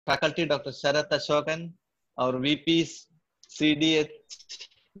faculty, Dr. Sharath Ashokam, our VPs, CDH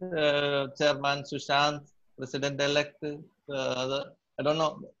Chairman Sushant, President-elect, I don't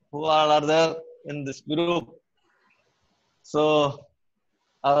know who all are there in this group. So,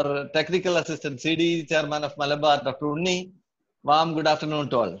 our technical assistant, CD Chairman of Malabar, Dr. Unni, warm good afternoon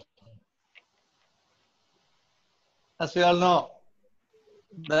to all. As we all know,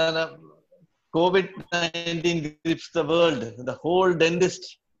 the COVID-19 grips the world. The whole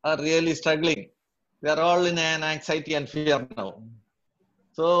dentists are really struggling. We are all in an anxiety and fear now.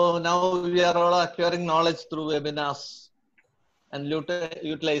 So now we are all acquiring knowledge through webinars and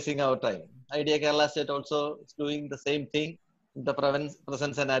utilizing our time. Idea Kerala State also is doing the same thing in the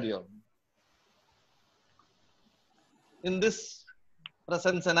present scenario. In this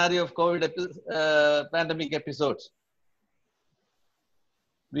present scenario of COVID pandemic episodes,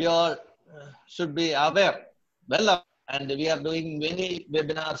 we all should be aware, and we are doing many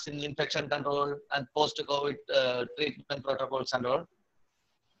webinars in infection control and post-COVID treatment protocols and all.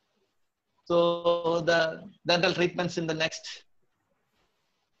 So the dental treatments in the next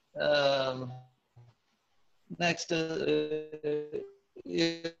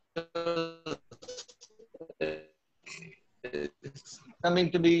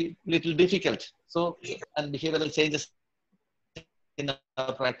coming to be little difficult. So, and behavioral changes in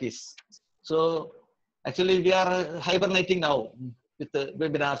our practice. So actually we are hibernating now with the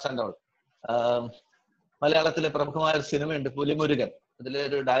webinars and all. മലയാളത്തിലെ പ്രമുഖമായ ഒരു സിനിമയുണ്ട് പുലിമുരുകൻ.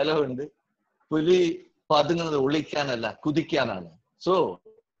 അതിലൊരു dialogue ഉണ്ട്, പുലി പതുങ്ങുന്നത് ഒളിക്കാനല്ല കുതിക്കാനാണ്. So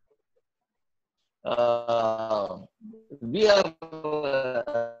we are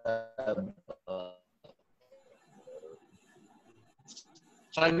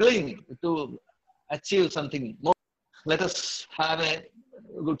struggling to achieve something more. Let us have a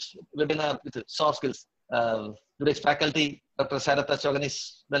good webinar with soft skills. Today's faculty, Dr. Sharath Ashokam, is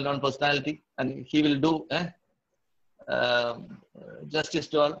well-known personality, and he will do justice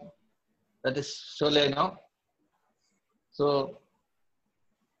to all. That is surely I know. So,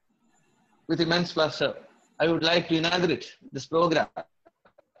 with immense pleasure, I would like to inaugurate this program,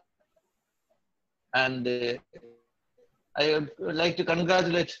 and I would like to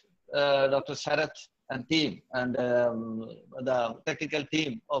congratulate Dr. Sharath and team and the technical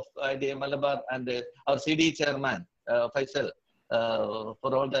team of IDA Malabar and our CD chairman Faisal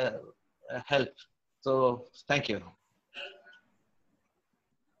for all the help. So thank you.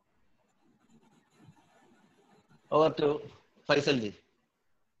 Over to Faisal ji.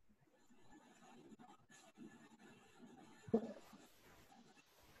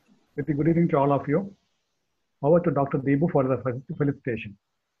 Good evening to all of you. Over to Dr. Deepu for the felicitation.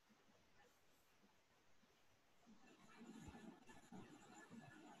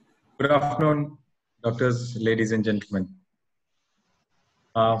 Good afternoon, doctors, ladies and gentlemen.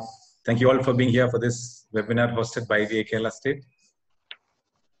 Thank you all for being here for this webinar hosted by IDA Kerala State.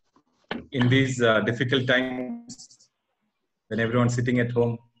 In these difficult times, when everyone's sitting at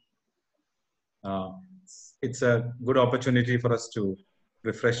home, it's a good opportunity for us to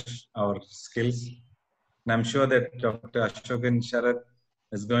refresh our skills. And I'm sure that Dr. Ashokam Sharath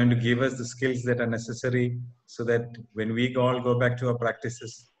is going to give us the skills that are necessary so that when we all go back to our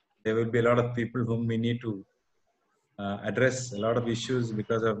practices, there will be a lot of people whom we need to address a lot of issues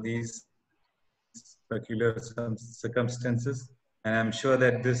because of these peculiar circumstances. And I'm sure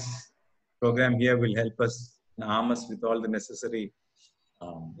that this program here will help us and arm us with all the necessary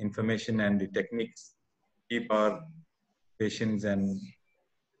information and the techniques, keep our patients and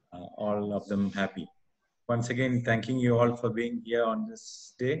all of them happy. Once again, thanking you all for being here on this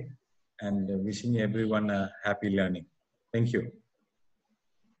day and wishing everyone a happy learning. Thank you.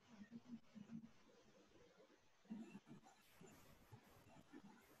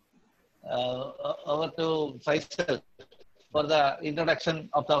 Over to Faisal for the introduction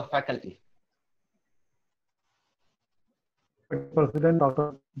of the faculty. President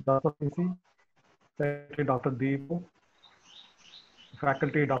Dr. PC, Secretary Dr. Deepu,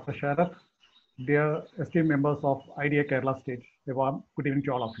 Faculty Dr. Sharath, dear esteemed members of IDA Kerala State, a warm good evening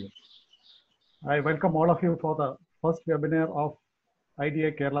to all of you. I welcome all of you for the first webinar of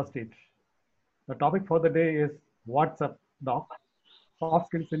IDA Kerala State. The topic for the day is What's Up, Doc? Soft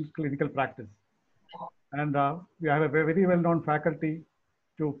skills in clinical practice. And we have a very well-known faculty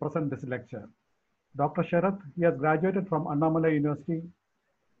to present this lecture. Dr. Sharath, he has graduated from Annamalai University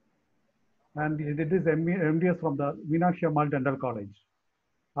and he did his MDS from the Meenakshi Ammal Dental College.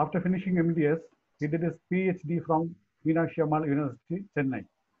 After finishing MDS, he did his PhD from Meenakshi Ammal University, Chennai.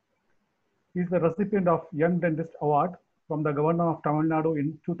 He is the recipient of Young Dentist Award from the Governor of Tamil Nadu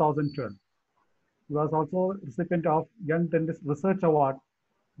in 2012. He was also recipient of Young Dentist Research Award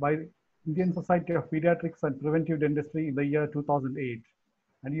by Indian Society of Pediatrics and Preventive Dentistry in the year 2008.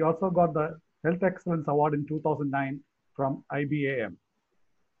 And he also got the Health Excellence Award in 2009 from IBAM.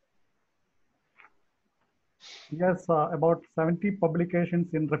 He has about 70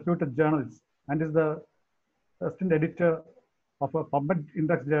 publications in reputed journals and is the assistant editor of a PubMed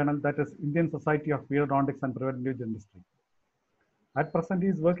Index journal, that is Indian Society of Periodontics and Preventive Dentistry. At present, he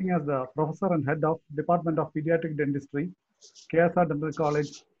is working as the professor and head of Department of Pediatric Dentistry, KSR Dental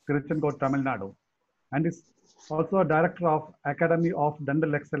College, Tiruchenkote, Tamil Nadu, and is also a director of Academy of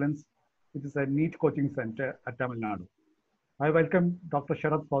Dental Excellence, which is a NEET coaching center at Tamil Nadu. I welcome Dr.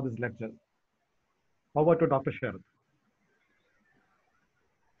 Sharath for this lecture. Over to Dr. Sharath.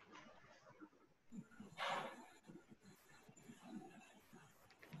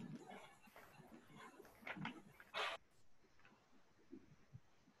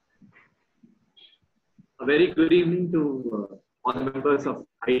 A very good evening to all the members of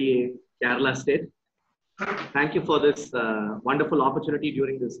IDA Kerala State. Thank you for this wonderful opportunity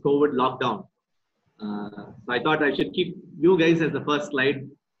during this COVID lockdown. So I thought I should keep you guys as the first slide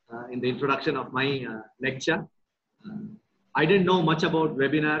in the introduction of my lecture. I didn't know much about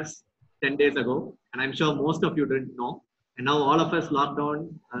webinars 10 days ago, and I'm sure most of you didn't know. And now all of us locked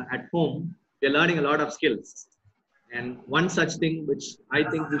down at home, we're learning a lot of skills. And one such thing which I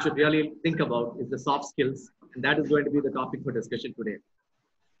think we should really think about is the soft skills, and that is going to be the topic for discussion today.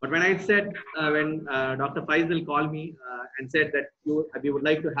 But when I said, when Dr. Faisal called me and said that we would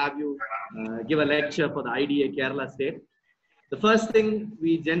like to have you give a lecture for the IDA Kerala State, the first thing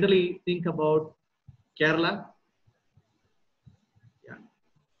we generally think about Kerala,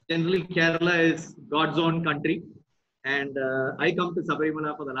 generally Kerala is God's own country. And I come to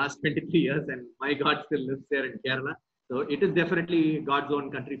Sabarimala for the last 23 years, and my God still lives there in Kerala. So it is definitely God's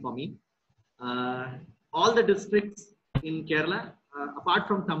own country for me. All the districts in Kerala, apart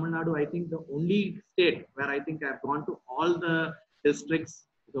from Tamil Nadu, I think the only state where I think I've gone to all the districts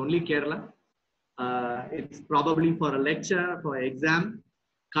is only Kerala. It's probably for a lecture, for an exam.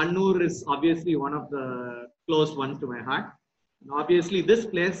 Kannur is obviously one of the close ones to my heart. And obviously, this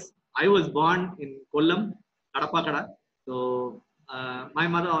place, I was born in Kollam, Kadapakada. So my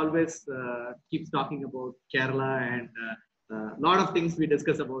mother always keeps talking about Kerala, and a lot of things we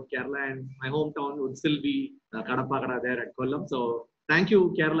discuss about Kerala, and my hometown would still be Kadapakada there at Kollam. So thank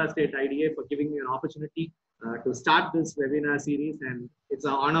you, Kerala State IDA, for giving me an opportunity to start this webinar series, and it's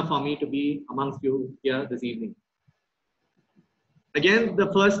an honor for me to be amongst you here this evening. Again,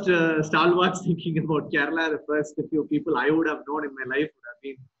 the first stalwarts thinking about Kerala, the first few people I would have known in my life would have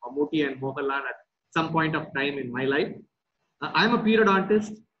been Mammootty and Mohanlal at some point of time in my life. I'm a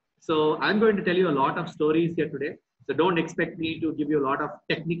periodontist, so I'm going to tell you a lot of stories here today. So don't expect me to give you a lot of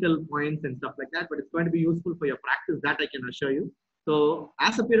technical points and stuff like that, but it's going to be useful for your practice, that I can assure you. So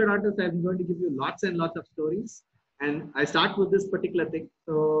as a periodontist, I'm going to give you lots and lots of stories. And I start with this particular thing.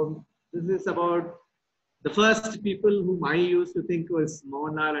 So this is about the first people whom I used to think was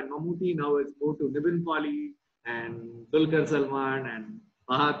Mohanlal and Mammootty. Now it's moved to Nibin Pali and Dulquer Salman and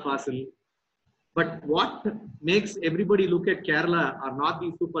Fahad Fasil. But what makes everybody look at Kerala are not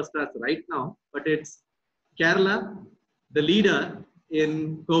these superstars right now, but it's Kerala, the leader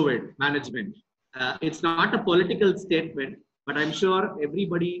in COVID management. It's not a political statement, but I'm sure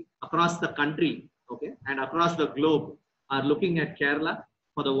everybody across the country, okay, and across the globe are looking at Kerala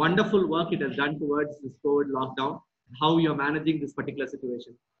for the wonderful work it has done towards this COVID lockdown, how you're managing this particular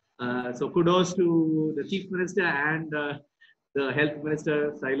situation. So kudos to the Chief Minister and the Health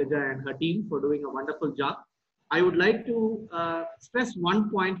Minister, Sailaja, and her team for doing a wonderful job. I would like to stress one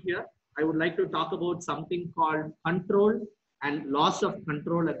point here. I would like to talk about something called control and loss of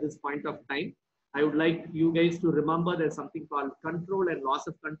control at this point of time. I would like you guys to remember there's something called control and loss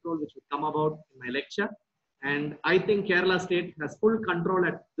of control, which will come about in my lecture. And I think Kerala State has full control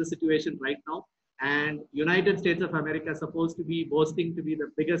at this situation right now. And United States of America is supposed to be boasting to be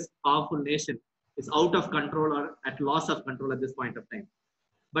the biggest powerful nation, is out of control or at loss of control at this point of time.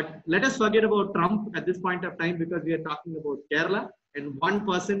 But let us forget about Trump at this point of time, because we are talking about Kerala. And one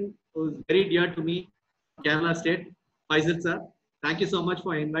person who is very dear to me, Kerala State, Faisal sir, thank you so much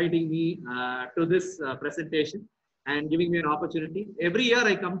for inviting me to this presentation and giving me an opportunity. Every year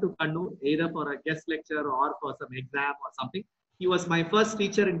I come to Kannur, either for a guest lecture or for some exam or something. He was my first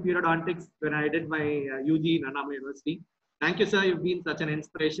teacher in periodontics when I did my UG in Annama University. Thank you, sir. You've been such an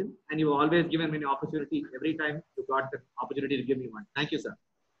inspiration, and you've always given me an opportunity every time you got the opportunity to give me one. Thank you, sir.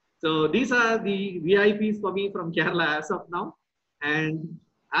 So these are the VIPs for me from Kerala as of now. And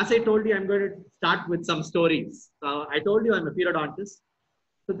as I told you, I'm going to start with some stories. So I told you I'm a periodontist.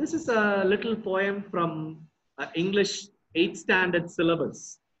 So this is a little poem from English 8th standard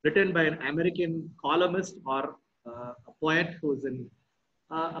syllabus. written by an American columnist or a poet who's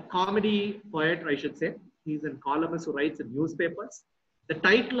a comedy poet, I should say. He's a columnist who writes in newspapers. The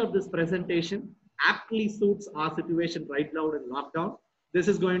title of this presentation aptly suits our situation right now in lockdown. This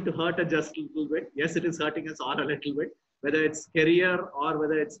is going to hurt us just a little bit. Yes, it is hurting us all a little bit. Whether it's career or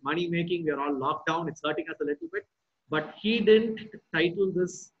whether it's money making, we are all locked down. It's hurting us a little bit. But he didn't title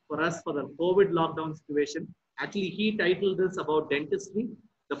this for us for the COVID lockdown situation. Actually, he titled this about dentistry.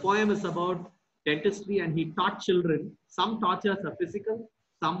 The poem is about dentistry, and he taught children. Some tortures are physical,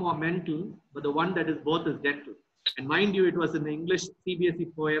 some are mental, but the one that is both is dental. And mind you, it was in the English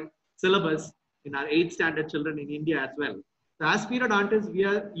CBSE poem syllabus in our 8th standard children in India as well. So as periodontists, we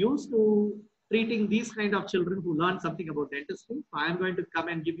are used to treating these kind of children who learn something about dentistry. So I am going to come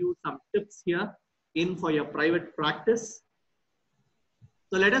and give you some tips here for your private practice.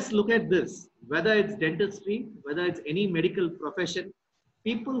 So let us look at this, whether it's dentistry, whether it's any medical profession,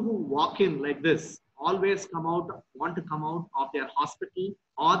 people who walk in like this always want to come out of their hospital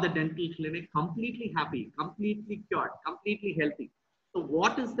or the dental clinic completely happy, completely cured, completely healthy. So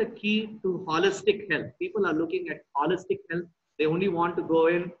what is the key to holistic health? People are looking at holistic health. They only want to go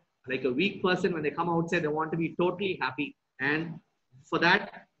in like a weak person. When they come outside, they want to be totally happy. And for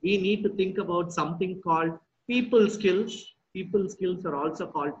that, we need to think about something called people skills. People skills are also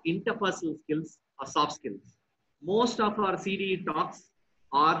called interpersonal skills or soft skills. Most of our CDE talks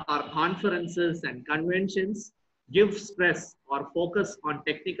or our conferences and conventions give stress or focus on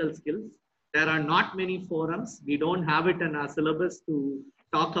technical skills. There are not many forums. We don't have it in our syllabus to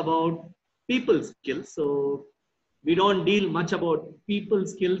talk about people skills. So we don't deal much about people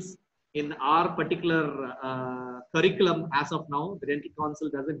skills in our particular curriculum as of now. The Dental Council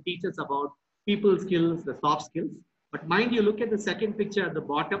doesn't teach us about people skills, the soft skills. But mind you, look at the second picture at the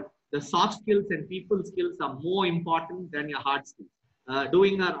bottom. The soft skills and people skills are more important than your hard skills.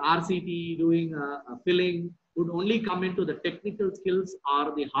 Doing our RCT, doing a filling would only come into the technical skills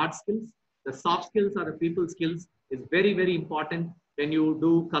or the hard skills. The soft skills or the people skills is very, very important when you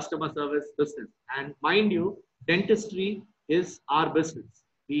do customer service business. And mind you, dentistry is our business.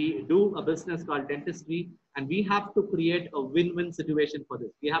 We do a business called dentistry, and we have to create a win-win situation for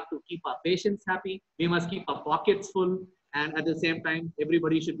this. We have to keep our patients happy. We must keep our pockets full. And at the same time,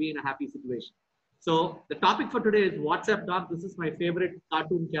 everybody should be in a happy situation. So the topic for today is WhatsApp Talk. This is my favorite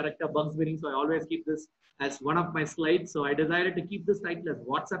cartoon character, Bugs Bunny. So I always keep this as one of my slides. So I decided to keep this title as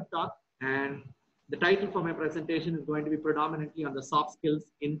WhatsApp Talk. And the title for my presentation is going to be predominantly on the soft skills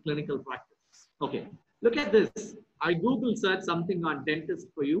in clinical practice. Okay, look at this. I Google searched something on dentist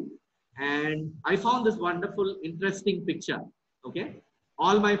for you, and I found this wonderful, interesting picture. Okay,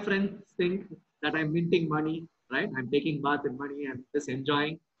 all my friends think that I'm minting money, right? I'm taking bath in money and just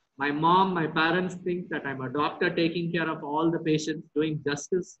enjoying. My mom, my parents think that I'm a doctor taking care of all the patients, doing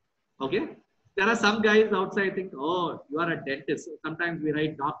justice. Okay, there are some guys outside think, oh, you are a dentist. So sometimes we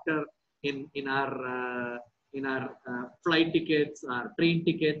write doctor in our flight tickets, our train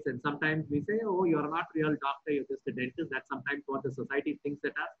tickets, and sometimes we say, oh, you're not a real doctor, you're just a dentist. That's sometimes what the society thinks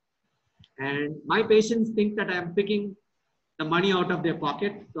at us. And my patients think that I'm picking the money out of their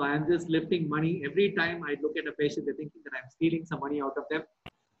pocket. So I'm just lifting money. Every time I look at a patient, they're thinking that I'm stealing some money out of them.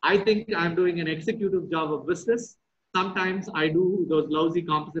 I think I'm doing an executive job of business. Sometimes I do those lousy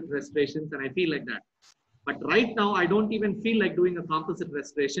composite restorations and I feel like that. But right now, I don't even feel like doing a composite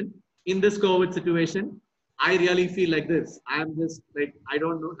restoration. In this COVID situation, I really feel like this. I'm just like, I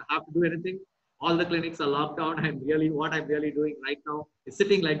don't know, have to do anything. All the clinics are locked down. What I'm really doing right now is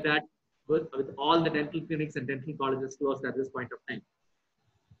sitting like that with all the dental clinics and dental colleges closed at this point of time.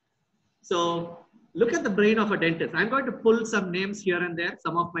 So look at the brain of a dentist. I'm going to pull some names here and there.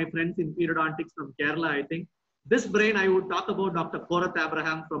 Some of my friends in periodontics from Kerala, I think. This brain, I would talk about Dr. Korath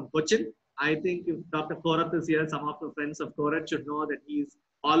Abraham from Cochin. I think if Dr. Korath is here, some of the friends of Korath should know that he's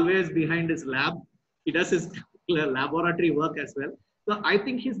always behind his lab. He does his laboratory work as well. So I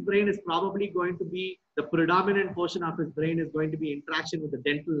think his brain is probably going to be, the predominant portion of his brain is going to be interaction with the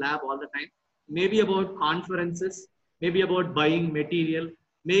dental lab all the time. Maybe about conferences, maybe about buying material,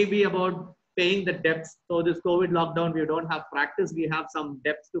 maybe about paying the debts. So this COVID lockdown, we don't have practice. We have some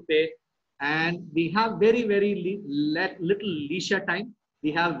debts to pay. And we have very, very little leisure time.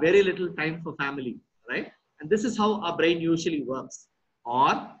 We have very little time for family, right? And this is how our brain usually works.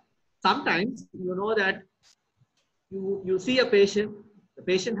 Or sometimes, you know that you see a patient, the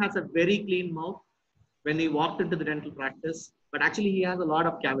patient has a very clean mouth when he walked into the dental practice, but actually he has a lot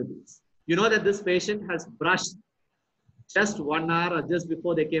of cavities. You know that this patient has brushed just 1 hour or just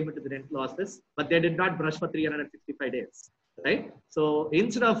before they came into the dental office, but they did not brush for 365 days, right? So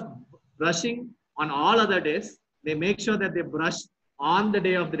instead of brushing on all other days, they make sure that they brush on the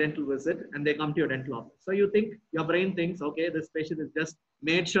day of the dental visit and they come to your dental office. So you think, your brain thinks, okay, this patient is just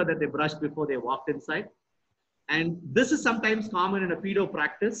made sure that they brushed before they walked inside. And this is sometimes common in a pedo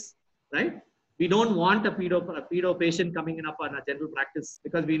practice, right? We don't want a pedo patient coming in up on a dental practice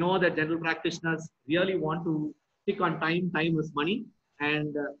because we know that dental practitioners really want to stick on time. Time is money.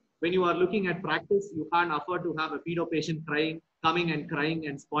 And when you are looking at practice, you can't afford to have a pedo patient coming and crying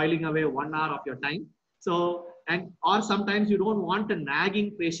and spoiling away 1 hour of your time. So, or sometimes you don't want a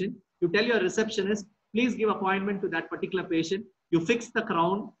nagging patient. You tell your receptionist, please give appointment to that particular patient. You fix the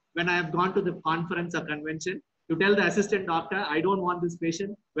crown when I have gone to the conference or convention. You tell the assistant doctor, I don't want this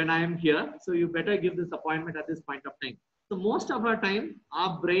patient when I am here. So you better give this appointment at this point of time. So most of our time,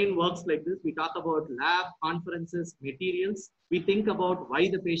 our brain works like this. We talk about lab, conferences, materials. We think about why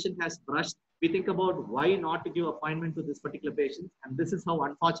the patient has brushed. We think about why not to give appointment to this particular patient. And this is how,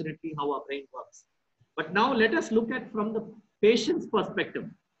 unfortunately, how our brain works. But now let us look at from the patient's perspective.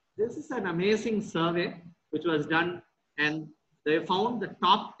 This is an amazing survey which was done, and they found the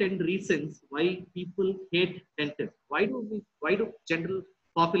top 10 reasons why people hate dentists. Why do general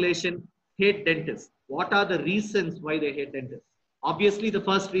population hate dentists? What are the reasons why they hate dentists? Obviously, the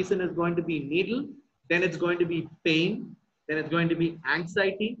first reason is going to be needle, then it's going to be pain, then it's going to be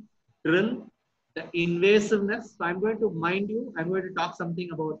anxiety, drill, the invasiveness. So I'm going to talk something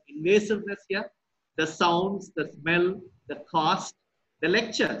about invasiveness here, the sounds, the smell, the cost, the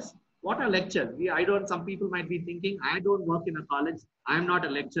lectures. What are lectures? Some people might be thinking, I don't work in a college. I'm not a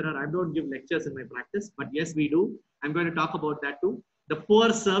lecturer. I don't give lectures in my practice, but yes, we do. I'm going to talk about that too. The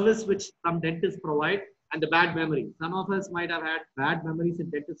poor service which some dentists provide and the bad memory. Some of us might have had bad memories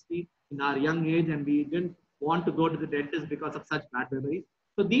in dentistry in our young age and we didn't want to go to the dentist because of such bad memories.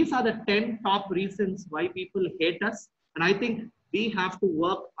 So these are the 10 top reasons why people hate us. And I think we have to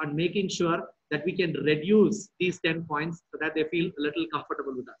work on making sure that we can reduce these 10 points so that they feel a little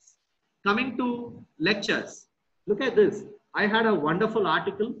comfortable with us. Coming to lectures, look at this. I had a wonderful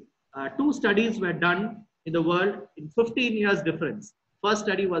article. 2 studies were done in the world in 15 years difference. First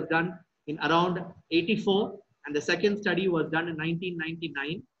study was done in around 84 and the second study was done in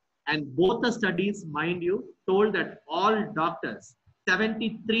 1999. And both the studies, mind you, told that all doctors,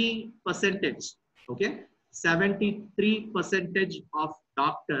 73%, okay, 73% of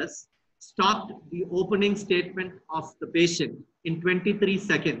doctors stopped the opening statement of the patient in 23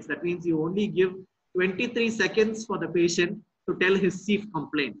 seconds. That means you only give 23 seconds for the patient to tell his chief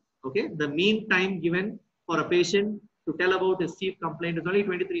complaint. Okay, the mean time given for a patient to tell about his chief complaint is only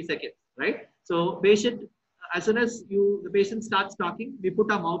 23 seconds, right? So patient, as soon as the patient starts talking, we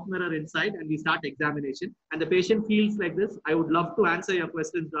put a mouth mirror inside and we start examination. And the patient feels like this. I would love to answer your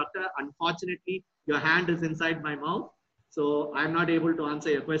questions, doctor. Unfortunately, your hand is inside my mouth. So I'm not able to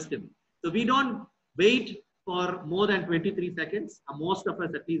answer your question. So we don't wait for more than 23 seconds. Most of us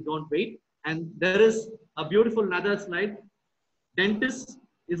at least don't wait. And there is a beautiful another slide. Dentist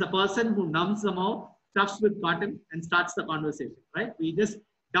is a person who numbs the mouth, stuffs with cotton and starts the conversation, right? We just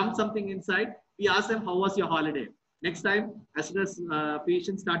dump something inside. We ask them, how was your holiday? Next time, as soon as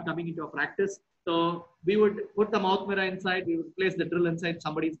patients start coming into a practice, so we would put the mouth mirror inside, we would place the drill inside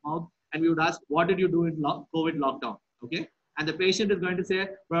somebody's mouth and we would ask, what did you do in COVID lockdown? Okay. And the patient is going to say,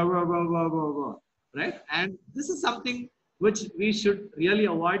 blah, blah, blah, blah, blah, blah, right? And this is something which we should really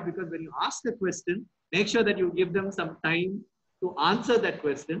avoid because when you ask a question, make sure that you give them some time to answer that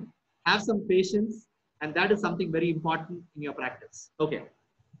question, have some patience, and that is something very important in your practice. Okay.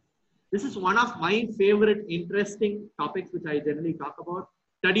 This is one of my favorite interesting topics which I generally talk about.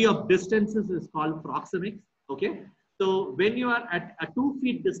 Study of distances is called proxemics. Okay. So when you are at a 2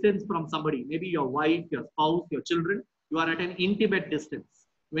 feet distance from somebody, maybe your wife, your spouse, your children, you are at an intimate distance.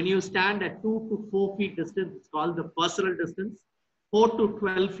 When you stand at 2 to 4 feet distance, it's called the personal distance. 4 to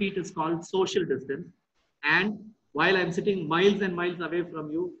 12 feet is called social distance. And while I'm sitting miles and miles away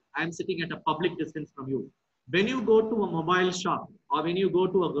from you, I'm sitting at a public distance from you. When you go to a mobile shop or when you go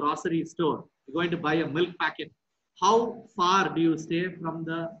to a grocery store, you're going to buy a milk packet. How far do you stay from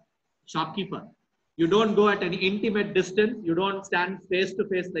the shopkeeper? You don't go at an intimate distance. You don't stand face to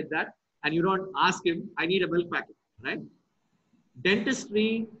face like that. And you don't ask him, I need a milk packet, right?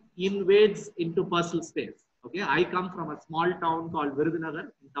 Dentistry invades into personal space. Okay, I come from a small town called Virudhunagar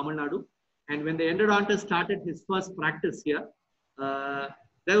in Tamil Nadu. And when the endodontist started his first practice here,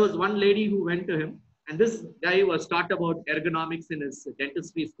 there was one lady who went to him. And this guy was taught about ergonomics in his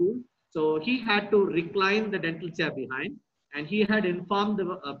dentistry school. So he had to recline the dental chair behind. And he had informed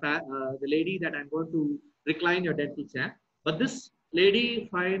the lady that I'm going to recline your dental chair. But this lady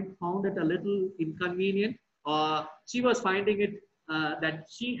found it a little inconvenient. She was finding it that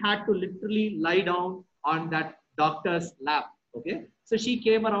she had to literally lie down on that doctor's lap. Okay, so she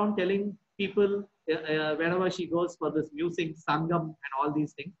came around telling people wherever she goes for this music sangam and all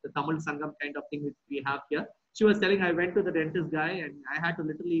these things, the Tamil sangam kind of thing which we have here. She was telling, I went to the dentist guy and I had to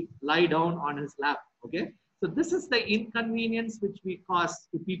literally lie down on his lap. Okay, so this is the inconvenience which we cause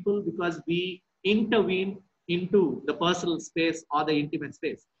to people because we intervene into the personal space or the intimate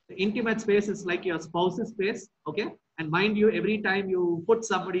space. The intimate space is like your spouse's space. Okay, and mind you, every time you put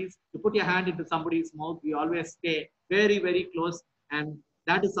your hand into somebody's mouth, we always stay very, very close. And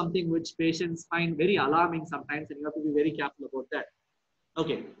that is something which patients find very alarming sometimes, and you have to be very careful about that.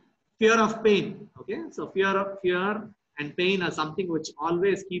 Okay, fear of pain. Okay, so fear and pain are something which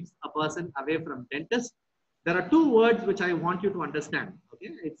always keeps a person away from dentist. There are two words which I want you to understand.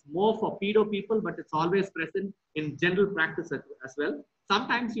 Okay, it's more for pedo people, but it's always present in general practice as well.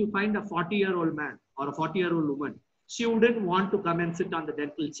 Sometimes you find a 40-year-old man or a 40-year-old woman. She wouldn't want to come and sit on the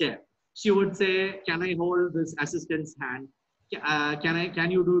dental chair. She would say, "Can I hold this assistant's hand?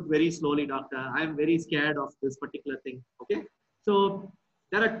 Can you do it very slowly, doctor? I'm very scared of this particular thing." Okay, so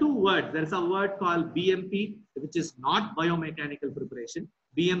there are two words. There's a word called BMP, which is not biomechanical preparation.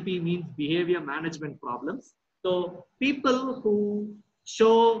 BMP means behavior management problems. So people who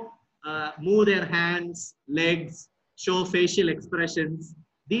move their hands, legs, show facial expressions,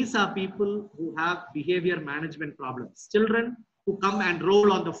 these are people who have behavior management problems. Children who come and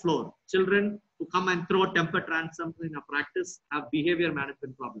roll on the floor, children who come and throw temper tantrums in a practice have behavior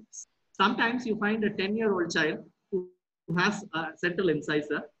management problems. Sometimes you find a 10-year-old child who has a central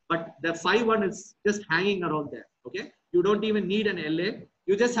incisor, but the 5-1 is just hanging around there. Okay, you don't even need an LA.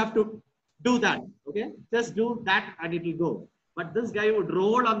 You just have to do that. Okay, just do that and it will go. But this guy would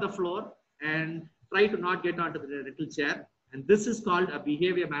roll on the floor and try to not get onto the dental chair, and this is called a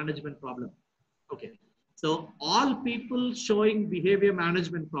behavior management problem. Okay, so all people showing behavior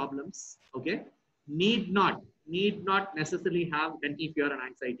management problems, okay, need not necessarily have dental fear and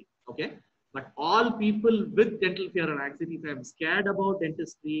anxiety. Okay, but all people with dental fear and anxiety, if I'm scared about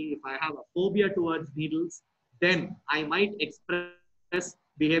dentistry, if I have a phobia towards needles, then I might express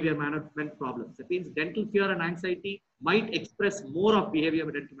behavior management problems. That means dental fear and anxiety might express more of behavior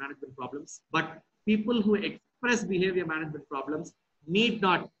dental management problems, but people who express behavior management problems need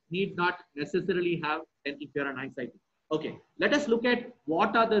not necessarily have dental fear and anxiety. Okay, let us look at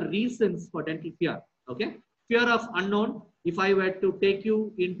what are the reasons for dental fear. Okay, fear of unknown. If I were to take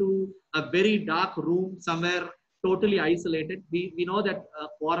you into a very dark room somewhere totally isolated, we know that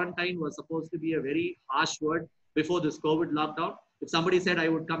quarantine was supposed to be a very harsh word before this COVID lockdown. If somebody said, I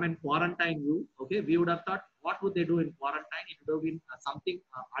would come and quarantine you, okay, we would have thought, what would they do in quarantine? It would have been something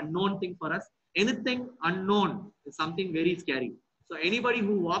unknown thing for us. Anything unknown is something very scary. So anybody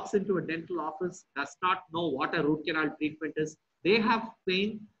who walks into a dental office does not know what a root canal treatment is. They have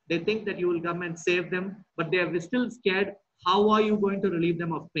pain. They think that you will come and save them, but they are still scared. How are you going to relieve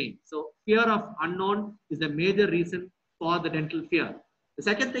them of pain? So fear of unknown is a major reason for the dental fear. The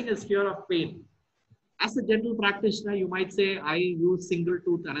second thing is fear of pain. As a dental practitioner, you might say, I use single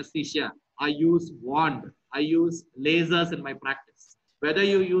tooth anesthesia. I use wand. I use lasers in my practice. Whether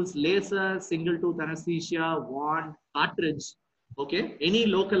you use laser, single tooth anesthesia, wand, cartridge, okay, any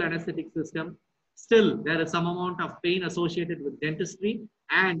local anesthetic system, still there is some amount of pain associated with dentistry.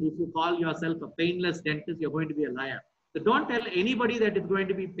 And if you call yourself a painless dentist, you're going to be a liar. So don't tell anybody that it's going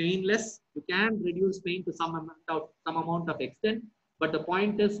to be painless. You can reduce pain to some amount of extent. But the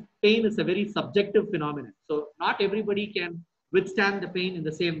point is, pain is a very subjective phenomenon. So not everybody can withstand the pain in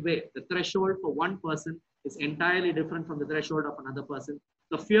the same way. The threshold for one person is entirely different from the threshold of another person.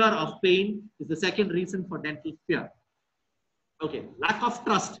 The fear of pain is the second reason for dental fear. Okay, lack of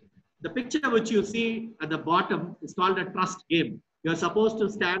trust. The picture which you see at the bottom is called a trust game. You're supposed to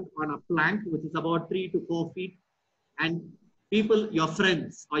stand on a plank, which is about 3 to 4 feet. And people, your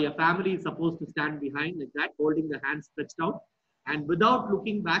friends or your family is supposed to stand behind like that, holding the hands stretched out. And without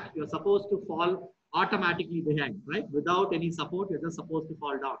looking back, you're supposed to fall automatically behind, right? Without any support, you're just supposed to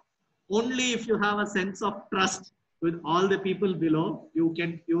fall down. Only if you have a sense of trust with all the people below, you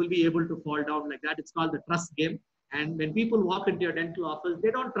will be able to fall down like that. It's called the trust game. And when people walk into your dental office,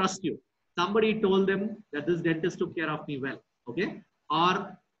 they don't trust you. Somebody told them that this dentist took care of me well, okay?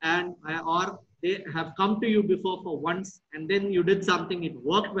 Or they have come to you before for once, and then you did something, it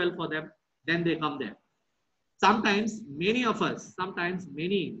worked well for them, then they come there. Sometimes many of us,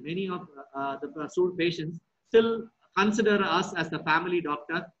 many of the student patients still consider us as the family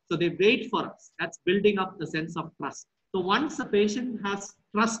doctor. So they wait for us. That's building up the sense of trust. So once a patient has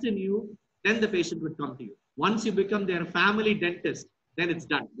trust in you, then the patient would come to you. Once you become their family dentist, then it's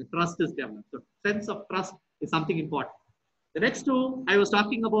done. The trust is developed. So sense of trust is something important. The next two, I was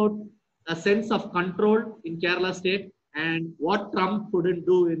talking about a sense of control in Kerala state. And what Trump couldn't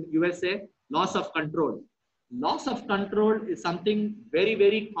do in USA, loss of control. Loss of control is something very,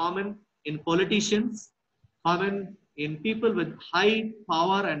 very common in politicians, common in people with high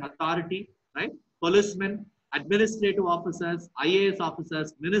power and authority, right? Policemen, administrative officers, IAS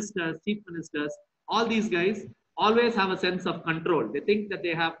officers, ministers, chief ministers, all these guys always have a sense of control. They think that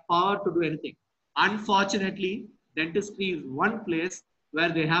they have power to do anything. Unfortunately, dentistry is one place where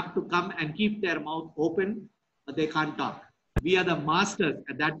they have to come and keep their mouth open, but they can't talk. We are the masters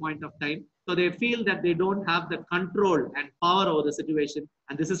at that point of time. So they feel that they don't have the control and power over the situation.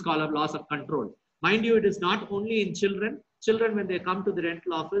 And this is called a loss of control. Mind you, it is not only in children. Children, when they come to the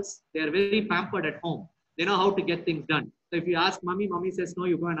dental office, they are very pampered at home. They know how to get things done. So if you ask mommy, mommy says no,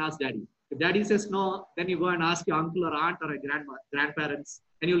 you go and ask daddy. If daddy says no, then you go and ask your uncle or aunt or a grandparents,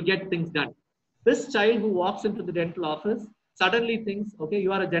 and you'll get things done. This child who walks into the dental office suddenly thinks, okay,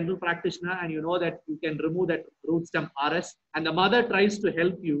 you are a dental practitioner and you know that you can remove that root stem RS, and the mother tries to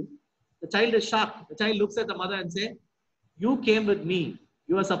help you. The child is shocked. The child looks at the mother and says, you came with me.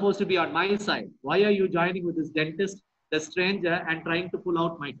 You are supposed to be on my side. Why are you joining with this dentist, the stranger, and trying to pull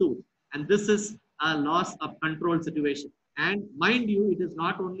out my tooth? And this is a loss of control situation. And mind you, it is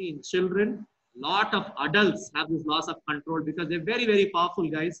not only in children. Lot of adults have this loss of control because they're very, very powerful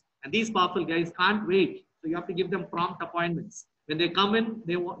guys. And these powerful guys can't wait. So you have to give them prompt appointments. When they come in,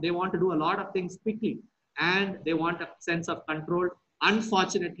 they want to do a lot of things quickly. And they want a sense of control.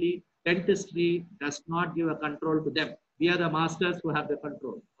 Unfortunately, dentistry does not give a control to them. We are the masters who have the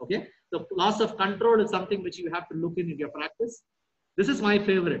control. Okay. So loss of control is something which you have to look in your practice. This is my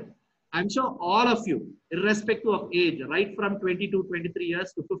favorite. I'm sure all of you, irrespective of age, right from 22, 23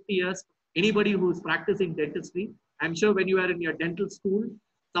 years to 50 years, anybody who is practicing dentistry, I'm sure when you are in your dental school,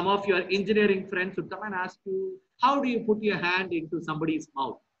 some of your engineering friends would come and ask you, how do you put your hand into somebody's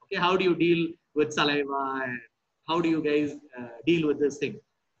mouth? Okay, how do you deal with saliva? And how do you guys deal with this thing?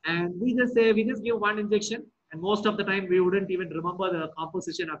 And we just say, we just give one injection. And most of the time, we wouldn't even remember the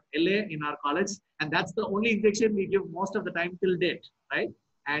composition of LA in our college. And that's the only injection we give most of the time till date, right?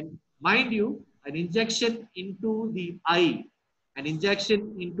 And mind you, an injection into the eye, an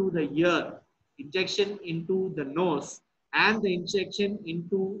injection into the ear, injection into the nose, and the injection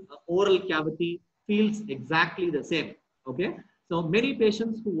into oral cavity feels exactly the same. Okay. So many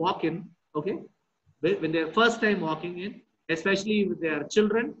patients who walk in, okay, when they're first time walking in, especially with their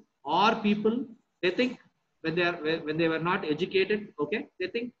children or people, they think when they were not educated, okay, they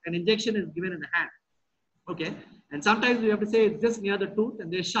think an injection is given in the hand. Okay. And sometimes we have to say it's just near the tooth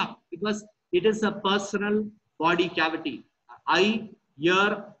and they're shocked because it is a personal body cavity. Eye,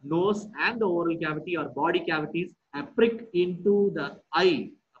 ear, nose, and the oral cavity or body cavities, a prick into the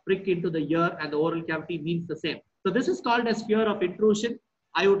eye, a prick into the ear, and the oral cavity means the same. So this is called as fear of intrusion.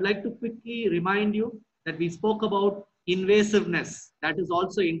 I would like to quickly remind you that we spoke about invasiveness. That is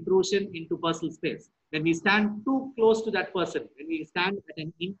also intrusion into personal space. When we stand too close to that person, when we stand at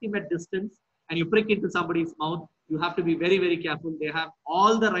an intimate distance and you prick into somebody's mouth, you have to be very, very careful. They have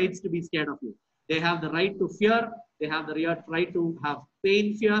all the rights to be scared of you. They have the right to fear. They have the right to have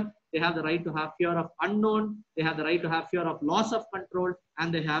pain fear. They have the right to have fear of unknown. They have the right to have fear of loss of control.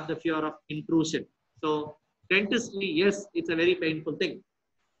 And they have the fear of intrusion. So dentistry, yes, it's a very painful thing.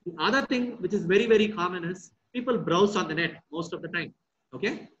 The other thing which is very, very common is people browse on the net most of the time.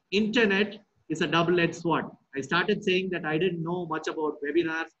 Okay. Internet is a double-edged sword. I started saying that I didn't know much about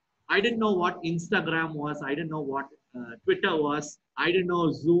webinars. I didn't know what Instagram was. I didn't know what Twitter was. I didn't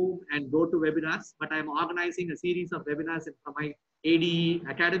know Zoom and GoToWebinars, but I'm organizing a series of webinars from my ADE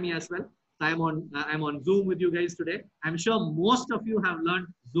Academy as well. So I'm on Zoom with you guys today. I'm sure most of you have learned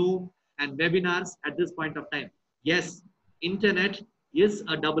Zoom and webinars at this point of time. Yes, internet is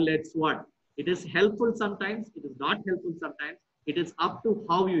a double-edged sword. It is helpful sometimes. It is not helpful sometimes. It is up to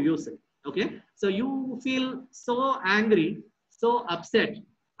how you use it. Okay. So you feel so angry, so upset.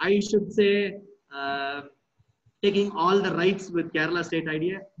 I should say, taking all the rights with Kerala State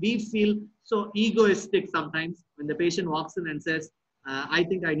IDA, we feel so egoistic sometimes when the patient walks in and says, I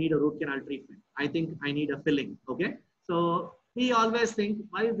think I need a root canal treatment. I think I need a filling. Okay. So we always think,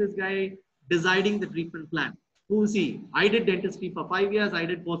 why is this guy deciding the treatment plan? Who is he? I did dentistry for 5 years. I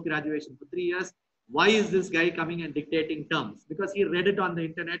did post-graduation for 3 years. Why is this guy coming and dictating terms? Because he read it on the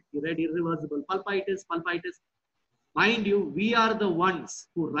internet. He read irreversible pulpitis. Mind you, we are the ones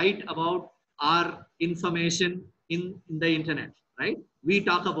who write about our information in the internet, right? We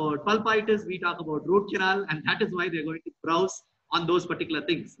talk about pulpitis, we talk about root canal, and that is why they're going to browse on those particular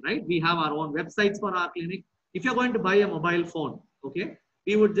things, right? We have our own websites for our clinic. If you're going to buy a mobile phone, okay,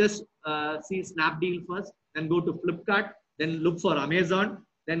 we would just see Snapdeal first, then go to Flipkart, then look for Amazon,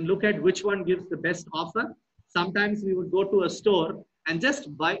 then look at which one gives the best offer. sometimes we would go to a store and just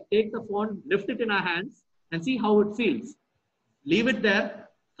take the phone, lift it in our hands and see how it feels. Leave it there,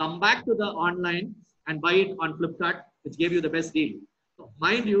 come back to the online and buy it on Flipkart, which gave you the best deal. So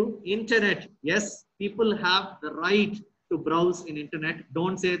mind you, internet, yes, people have the right to browse in internet.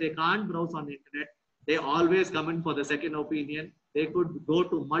 Don't say they can't browse on the internet. They always come in for the second opinion. They could go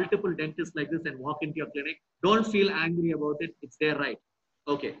to multiple dentists like this and walk into your clinic. Don't feel angry about it. It's their right.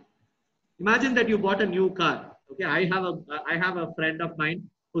 Okay. Imagine that you bought a new car. Okay. I have a friend of mine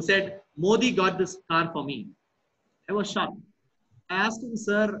who said, Modi got this car for me. I was shocked. I asked him,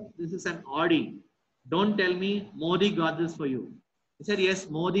 sir, this is an Audi. Don't tell me Modi got this for you. He said, yes,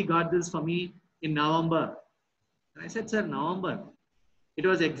 Modi got this for me in November. And I said, sir, November. It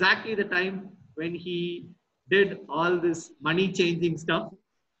was exactly the time when he did all this money changing stuff.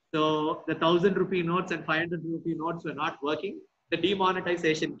 So the 1,000 rupee notes and 500 rupee notes were not working. The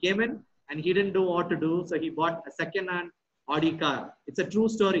demonetization came in and he didn't know what to do. So he bought a second-hand Audi car. It's a true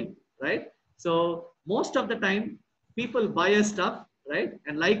story, right? So most of the time, people buy a stuff, right?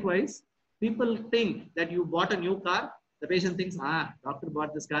 And likewise, people think that you bought a new car. The patient thinks, doctor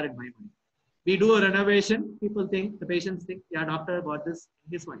bought this car in my money. We do a renovation. People think, the patients think, yeah, doctor bought this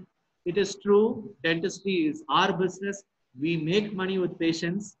in his money. It is true. Dentistry is our business. We make money with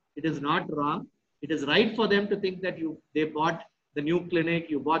patients. It is not wrong. It is right for them to think that they bought the new clinic,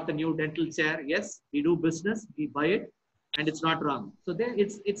 you bought the new dental chair. Yes, we do business. We buy it. And it's not wrong. So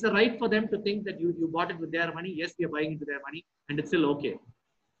it's a right for them to think that you bought it with their money. Yes, we are buying into their money and it's still okay.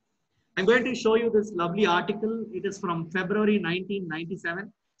 I'm going to show you this lovely article. It is from February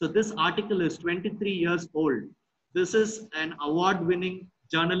 1997. So this article is 23 years old. This is an award-winning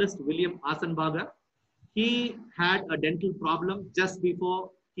journalist, William Asenbacher. He had a dental problem just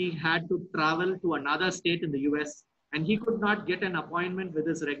before he had to travel to another state in the US. And he could not get an appointment with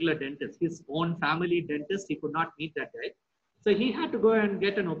his regular dentist, his own family dentist. He could not meet that guy. So he had to go and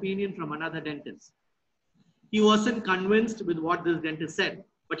get an opinion from another dentist. He wasn't convinced with what this dentist said,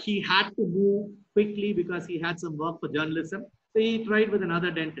 but he had to move quickly because he had some work for journalism. So he tried with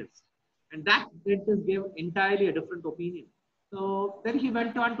another dentist. And that dentist gave entirely a different opinion. So then he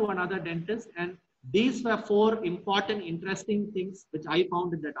went on to another dentist. And these were 4 important, interesting things which I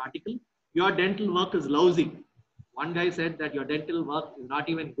found in that article. Your dental work is lousy. One guy said that your dental work is not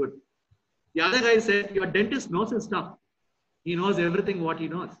even good. The other guy said, your dentist knows his stuff. He knows everything what he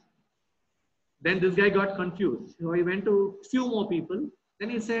knows. Then this guy got confused. So he went to a few more people. Then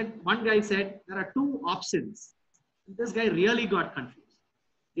he said, one guy said, there are 2 options. This guy really got confused.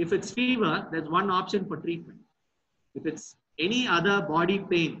 If it's fever, there's one option for treatment. If it's any other body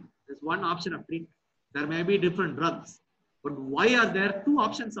pain, there's one option of treatment. There may be different drugs. But why are there 2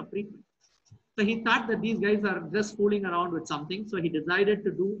 options of treatment? So he thought that these guys are just fooling around with something. So he decided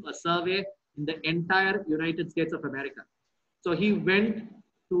to do a survey in the entire United States of America. So he went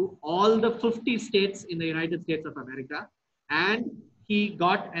to all the 50 states in the United States of America and he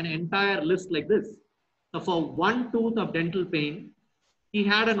got an entire list like this. So for one tooth of dental pain, he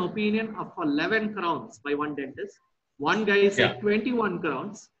had an opinion of 11 crowns by one dentist. One guy said 21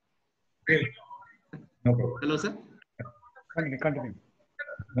 crowns. Really? No problem. Hello, sir. Continue.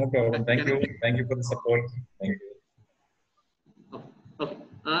 No problem. Thank you. Thank you for the support. Thank you. Okay.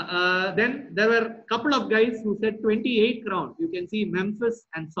 Then there were a couple of guys who said 28 crowns. You can see Memphis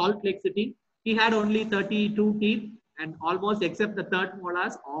and Salt Lake City. He had only 32 teeth and almost except the third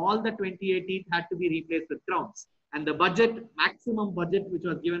molars, all the 28 teeth had to be replaced with crowns. And the budget, maximum budget which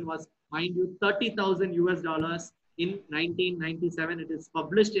was given was, mind you, $30,000 US in 1997. It is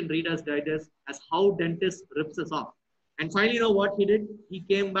published in Reader's Digest as how dentist rips us off. And finally, you know what he did? He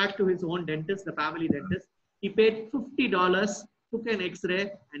came back to his own dentist, the family dentist. He paid $50, took an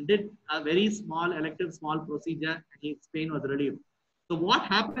X-ray and did a very small elective small procedure and his pain was relieved. So what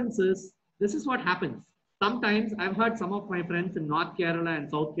happens is, this is what happens. Sometimes I've heard some of my friends in North Kerala and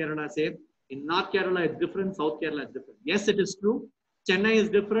South Kerala say, in North Kerala it's different, South Kerala is different. Yes, it is true. Chennai is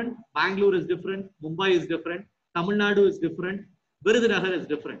different, Bangalore is different, Mumbai is different, Tamil Nadu is different, Virudhunagar is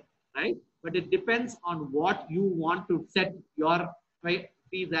different, right? But it depends on what you want to set your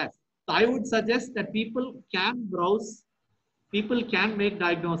fees as. So I would suggest that people can browse, people can make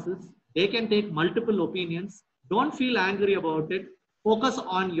diagnosis, they can take multiple opinions. Don't feel angry about it. Focus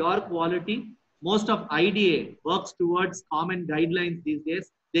on your quality. Most of IDA works towards common guidelines these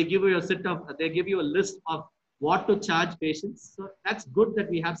days. They give you a list of what to charge patients. So that's good that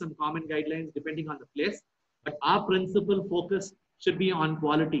we have some common guidelines depending on the place. But our principal focus should be on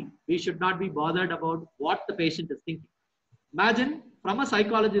quality. We should not be bothered about what the patient is thinking. Imagine from a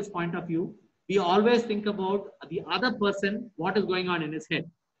psychologist's point of view, we always think about the other person, what is going on in his head.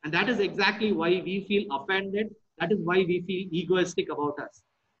 And that is exactly why we feel offended. That is why we feel egoistic about us.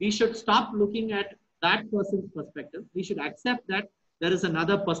 We should stop looking at that person's perspective. We should accept that there is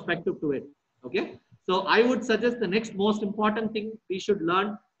another perspective to it. Okay. So I would suggest the next most important thing we should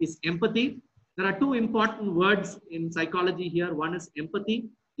learn is empathy. There are two important words in psychology here. One is empathy.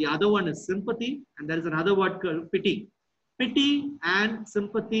 The other one is sympathy. And there is another word called pity. Pity and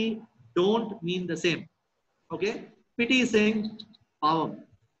sympathy don't mean the same. Okay. Pity is saying power.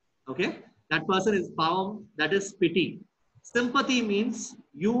 Okay. That person is power. That is pity. Sympathy means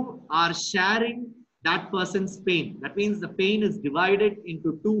you are sharing that person's pain. That means the pain is divided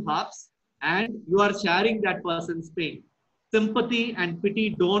into two halves and you are sharing that person's pain. Sympathy and pity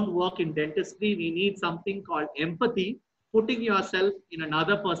don't work in dentistry. We need something called empathy, putting yourself in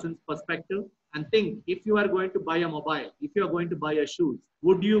another person's perspective and think, if you are going to buy a mobile, if you are going to buy a shoes,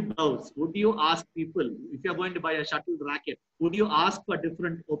 would you browse? Would you ask people? If you are going to buy a shuttle racket, would you ask for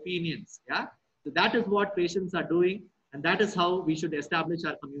different opinions? Yeah. So that is what patients are doing. And that is how we should establish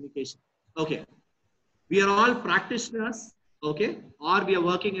our communication. Okay. We are all practitioners, okay, or we are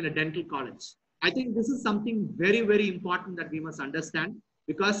working in a dental college. I think this is something very, very important that we must understand,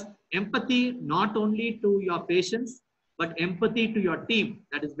 because empathy not only to your patients, but empathy to your team.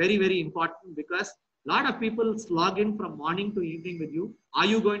 That is very, very important, because a lot of people log in from morning to evening with you. Are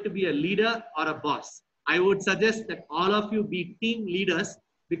you going to be a leader or a boss? I would suggest that all of you be team leaders,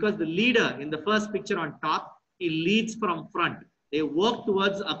 because the leader in the first picture on top, he leads from front. They work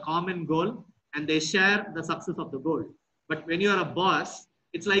towards a common goal and they share the success of the goal. But when you're a boss,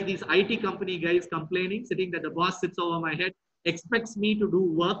 it's like these IT company guys complaining, sitting that the boss sits over my head, expects me to do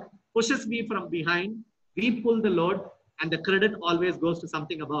work, pushes me from behind, we pull the load, and the credit always goes to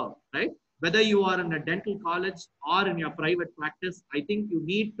something above, right? Whether you are in a dental college or in your private practice, I think you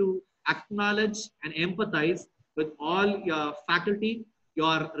need to acknowledge and empathize with all your faculty,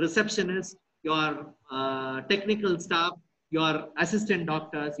 your receptionists, your technical staff, your assistant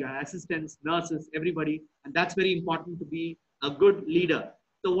doctors, your assistants, nurses, everybody. And that's very important to be a good leader.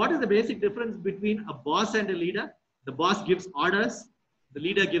 So what is the basic difference between a boss and a leader? The boss gives orders. The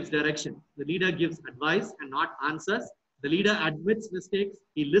leader gives direction. The leader gives advice and not answers. The leader admits mistakes.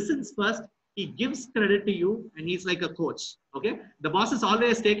 He listens first. He gives credit to you, and he's like a coach. Okay. The bosses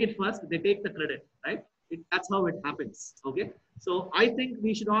always take it first. They take the credit, right? That's how it happens. Okay. So I think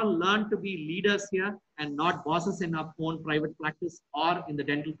we should all learn to be leaders here and not bosses in our own private practice or in the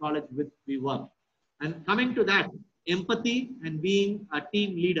dental college with we work. And coming to that, empathy and being a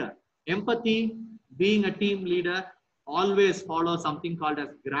team leader. Empathy, being a team leader, always follow something called as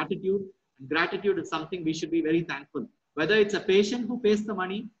gratitude. And gratitude is something we should be very thankful. Whether it's a patient who pays the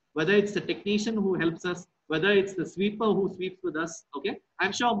money, whether it's the technician who helps us, whether it's the sweeper who sweeps with us. Okay.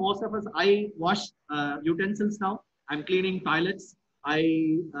 I'm sure most of us, I wash utensils now. I'm cleaning toilets.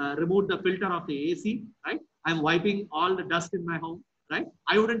 I removed the filter of the AC, right? I'm wiping all the dust in my home, right?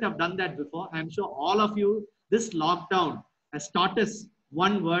 I wouldn't have done that before. I'm sure all of you, this lockdown has taught us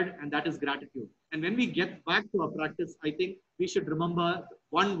one word, and that is gratitude. And when we get back to our practice, I think we should remember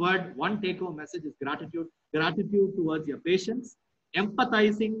one word, one take-home message is gratitude. Gratitude towards your patients,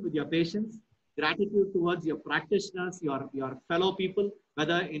 empathizing with your patients, gratitude towards your practitioners, your fellow people,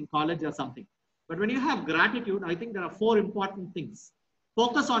 whether in college or something. But when you have gratitude, I think there are 4 important things.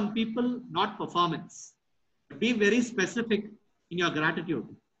 Focus on people, not performance. Be very specific in your gratitude.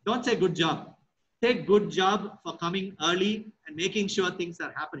 Don't say good job. Say good job for coming early and making sure things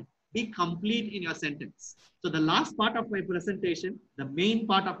are happening. Be complete in your sentence. So the last part of my presentation, the main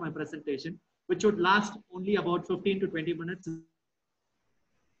part of my presentation, which would last only about 15 to 20 minutes,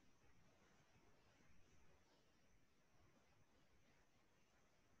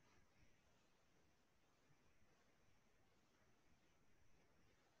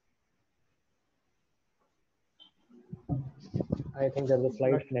 I think there's a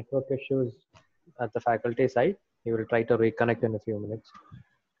slight network issues at the faculty side. He will try to reconnect in a few minutes.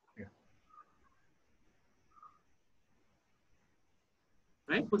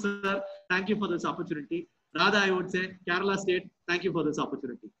 right? So, sir, thank you for this opportunity. Rather, I would say Kerala State, thank you for this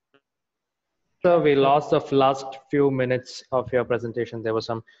opportunity. So we lost the last few minutes of your presentation. There were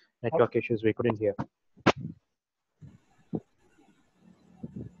some network issues we couldn't hear.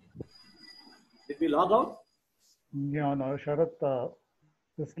 Did we log out? Yeah, no, Sharath,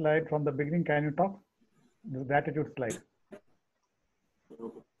 the slide from the beginning, can you talk? The gratitude slide.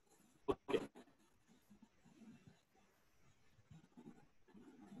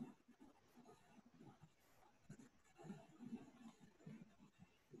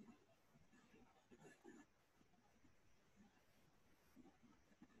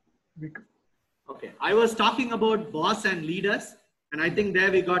 Okay. Okay, I was talking about boss and leaders. And I think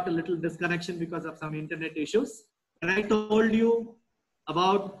there we got a little disconnection because of some internet issues. And I told you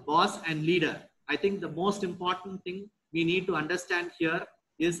about boss and leader. I think the most important thing we need to understand here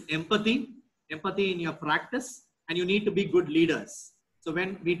is empathy in your practice, and you need to be good leaders. So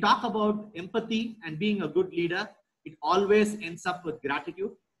when we talk about empathy and being a good leader, it always ends up with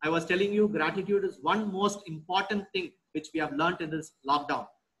gratitude. I was telling you, gratitude is one most important thing which we have learned in this lockdown.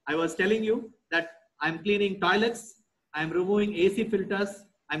 I was telling you that I'm cleaning toilets, I'm removing AC filters,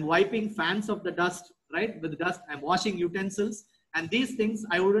 I'm wiping fans of the dust, right? With dust, I'm washing utensils. And these things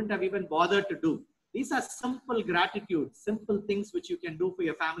I wouldn't have even bothered to do. These are simple gratitude, simple things which you can do for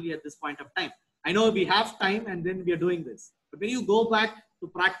your family at this point of time. I know we have time and then we are doing this. But when you go back to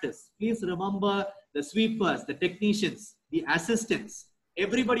practice, please remember the sweepers, the technicians, the assistants,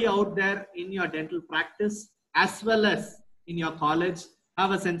 everybody out there in your dental practice, as well as in your college,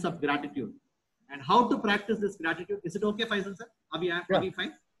 have a sense of gratitude. And how to practice this gratitude? Is it okay, Faisal sir? Are we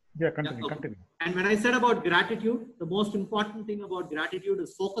fine? Yeah, continue, yeah, okay. Continue. And when I said about gratitude, the most important thing about gratitude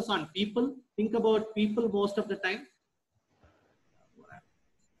is focus on people. Think about people most of the time.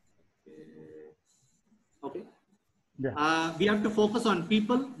 Okay. Yeah. We have to focus on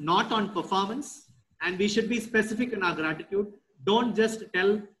people, not on performance. And we should be specific in our gratitude. Don't just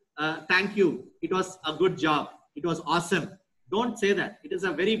tell, thank you. It was a good job. It was awesome. Don't say that. It is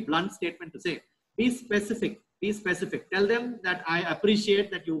a very blunt statement to say. Be specific. Be specific. Tell them that I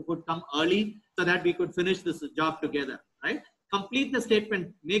appreciate that you could come early so that we could finish this job together, right? Complete the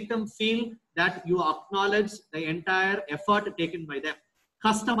statement. Make them feel that you acknowledge the entire effort taken by them.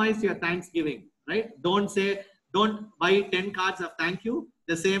 Customize your Thanksgiving, right? Don't buy 10 cards of thank you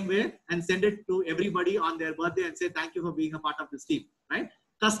the same way and send it to everybody on their birthday and say thank you for being a part of this team, right?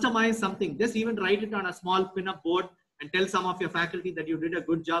 Customize something. Just even write it on a small pin-up board and tell some of your faculty that you did a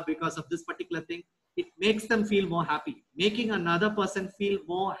good job because of this particular thing. It makes them feel more happy. Making another person feel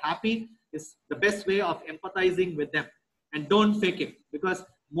more happy is the best way of empathizing with them. And don't fake it, because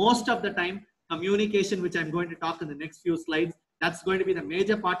most of the time, communication, which I'm going to talk in the next few slides, that's going to be the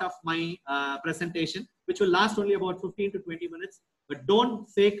major part of my presentation, which will last only about 15 to 20 minutes. But don't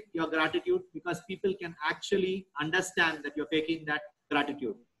fake your gratitude, because people can actually understand that you're faking that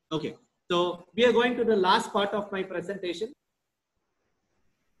gratitude. Okay, so we are going to the last part of my presentation.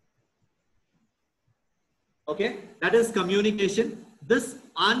 Okay, that is communication. This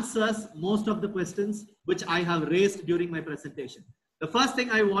answers most of the questions which I have raised during my presentation. The first thing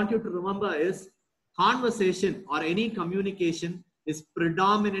I want you to remember is conversation or any communication is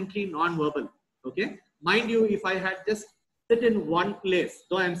predominantly non-verbal. Okay, mind you, if I had just sit in one place,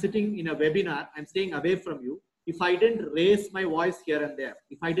 though I'm sitting in a webinar, I'm staying away from you. If I didn't raise my voice here and there,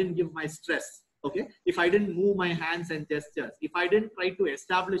 if I didn't give my stress, okay, if I didn't move my hands and gestures, if I didn't try to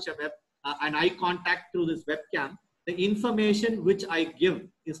establish an eye contact through this webcam, the information which I give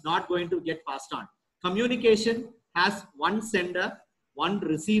is not going to get passed on. Communication has one sender, one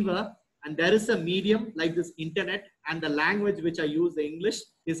receiver, and there is a medium like this internet, and the language which I use, the English,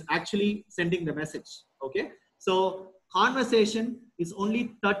 is actually sending the message. Okay, so conversation is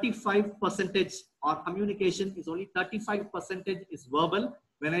only 35%, or communication is only 35% is verbal.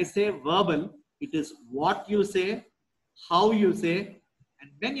 When I say verbal, it is what you say, how you say, and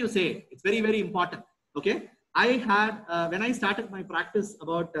when you say. It's very, very important. Okay, I had, when I started my practice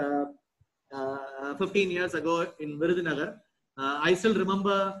about 15 years ago in Virudhunagar, I still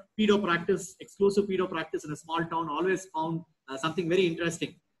remember pedo practice, exclusive pedo practice in a small town, always found something very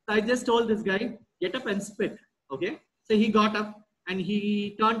interesting. So I just told this guy, get up and spit. Okay, so he got up and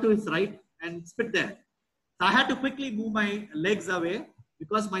he turned to his right and spit there. So I had to quickly move my legs away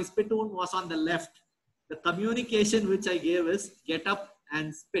because my spittoon was on the left. The communication which I gave is get up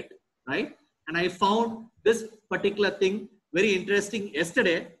and spit, right? And I found this particular thing very interesting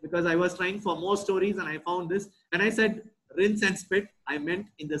yesterday because I was trying for more stories and I found this. And I said, rinse and spit, I meant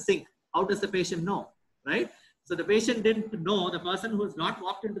in the sink. How does the patient know, right? So the patient didn't know, the person who has not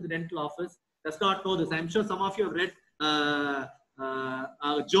walked into the dental office does not know this. I'm sure some of you have read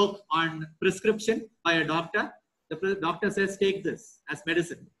a joke on prescription by a doctor. The doctor says, take this as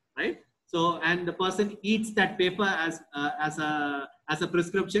medicine, right? So, and the person eats that paper as a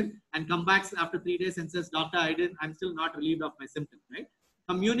prescription and comes back after 3 days and says, doctor, I'm still not relieved of my symptoms, right?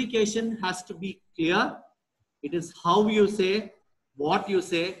 Communication has to be clear. It is how you say, what you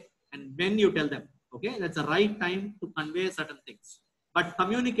say, and when you tell them. Okay, that's the right time to convey certain things. But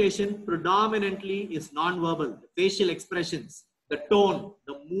communication predominantly is non-verbal. The facial expressions, the tone,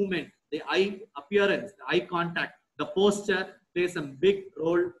 the movement, the eye appearance, the eye contact, the posture plays a big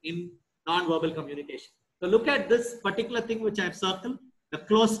role in non-verbal communication. So look at this particular thing which I have circled, the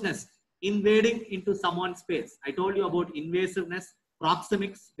closeness, invading into someone's space. I told you about invasiveness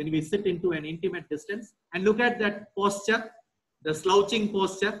proxemics, when we sit into an intimate distance, and look at that posture, the slouching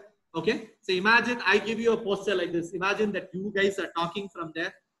posture. Okay, so imagine I give you a posture like this. Imagine that you guys are talking from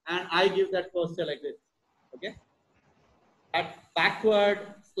there, and I give that posture like this. Okay, at backward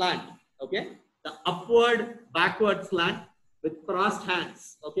slant. Okay, the upward backward slant with crossed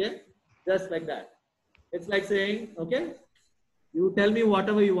hands. Okay, just like that. It's like saying, okay, you tell me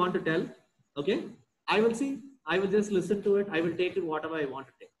whatever you want to tell. Okay, I will see. I will just listen to it. I will take it whatever I want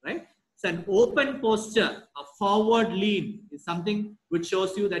to take. Right. So an open posture, a forward lean, is something which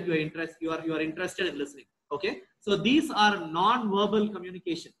shows you that you are interested in listening. Okay. So these are non-verbal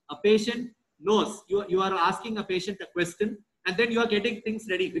communication. A patient knows you are asking a patient a question, and then you are getting things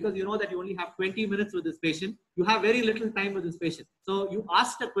ready because you know that you only have 20 minutes with this patient. You have very little time with this patient. So you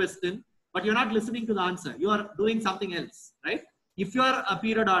asked a question, but you're not listening to the answer. You are doing something else, right? If you are a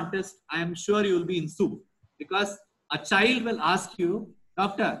periodontist, I am sure you will be in soup, because a child will ask you,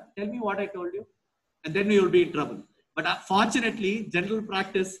 doctor, tell me what I told you, and then you will be in trouble. But fortunately, general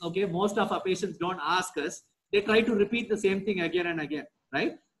practice, okay, most of our patients don't ask us. They try to repeat the same thing again and again,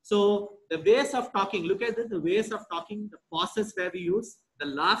 right? So the ways of talking, look at this, the ways of talking, the pauses where we use, the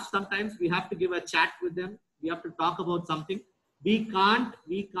laugh, sometimes we have to give a chat with them. We have to talk about something. We can't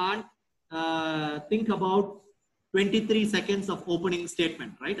think about 23 seconds of opening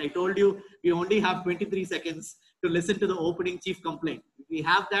statement, right? I told you we only have 23 seconds to listen to the opening chief complaint. If we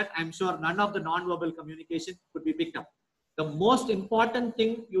have that, I'm sure none of the non-verbal communication could be picked up. The most important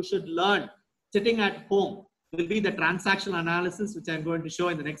thing you should learn sitting at home will be the transactional analysis, which I'm going to show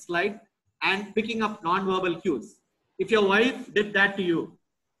in the next slide, and picking up non-verbal cues. If your wife did that to you,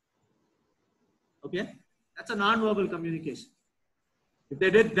 okay, that's a non-verbal communication. If they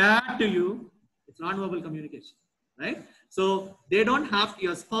did that to you, it's non-verbal communication, right? So they don't have,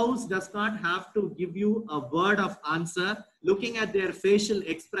 your spouse does not have to give you a word of answer. Looking at their facial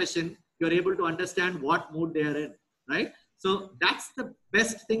expression, you're able to understand what mood they are in, right? So that's the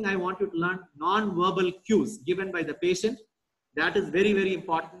best thing I want you to learn, non-verbal cues given by the patient. That is very, very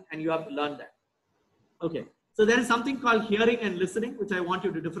important, and you have to learn that. Okay, so there is something called hearing and listening, which I want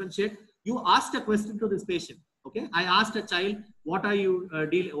you to differentiate. You asked a question to this patient. Okay, I asked a child, what are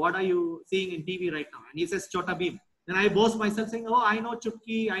you seeing in TV right now? And he says Chota Bheem. Then I boast myself saying, oh, I know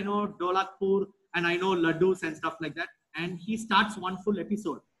Chutki, I know Dholakpur, and I know Laddus and stuff like that. And he starts one full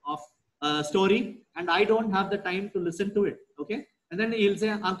episode of a story, and I don't have the time to listen to it. Okay, and then he'll say,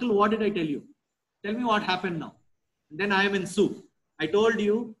 uncle, what did I tell you? Tell me what happened now. And then I am in soup. I told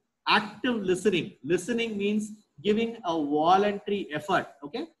you active listening. Listening means giving a voluntary effort.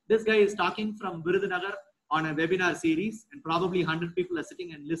 Okay, this guy is talking from Virudhunagar on a webinar series, and probably 100 people are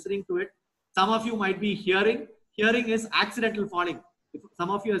sitting and listening to it. Some of you might be hearing. Hearing is accidental falling. If some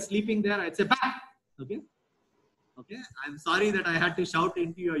of you are sleeping there, I'd say back. Okay. Okay. I'm sorry that I had to shout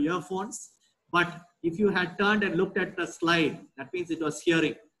into your earphones, but if you had turned and looked at the slide, that means it was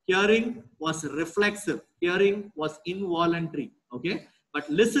hearing. Hearing was reflexive. Hearing was involuntary. Okay. But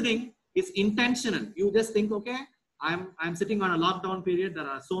listening is intentional. You just think, okay, I'm sitting on a lockdown period. There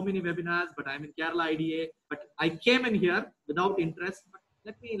are so many webinars, but I'm in Kerala IDA. But I came in here without interest. But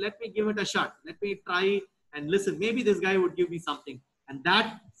let me give it a shot. Let me try and listen. Maybe this guy would give me something. And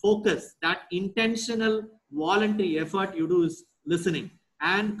that focus, that intentional voluntary effort you do is listening.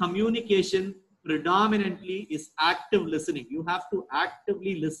 And communication predominantly is active listening. You have to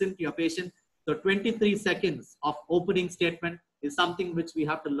actively listen to your patient. So 23 seconds of opening statement is something which we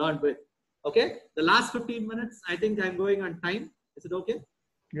have to learn with. Okay, the last 15 minutes, I think I'm going on time. Is it okay?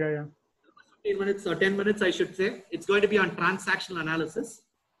 Yeah. 15 minutes or 10 minutes, I should say. It's going to be on transactional analysis.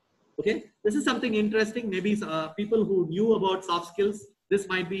 Okay, this is something interesting. Maybe people who knew about soft skills, this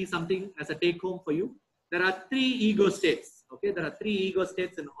might be something as a take home for you. There are 3 ego states. Okay, there are 3 ego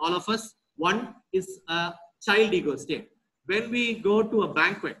states in all of us. One is a child ego state. When we go to a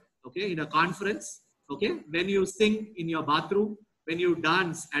banquet, okay, in a conference, okay, when you sing in your bathroom, when you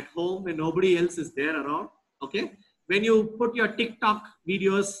dance at home, when nobody else is there around, okay, when you put your TikTok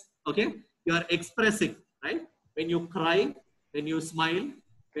videos, okay, you are expressing, right? When you cry, when you smile,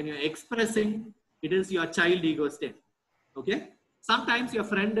 when you're expressing, it is your child ego state, okay? Sometimes your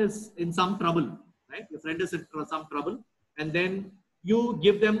friend is in some trouble, right? Your friend is in some trouble, and then you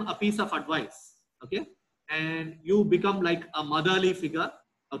give them a piece of advice, okay? And you become like a motherly figure,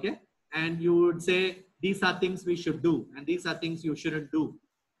 okay? And you would say, these are things we should do, and these are things you shouldn't do,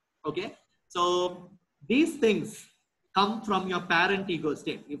 okay? So these things come from your parent ego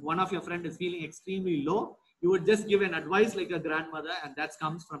state. If one of your friend is feeling extremely low, you would just give an advice like a grandmother, and that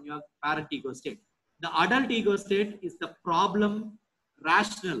comes from your parent ego state. The adult ego state is the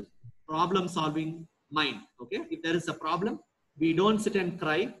rational problem solving mind. Okay, if there is a problem, we don't sit and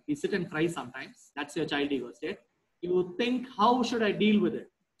cry. We sit and cry sometimes. That's your child ego state. You think, how should I deal with it?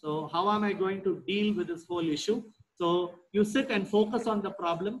 So how am I going to deal with this whole issue? So you sit and focus on the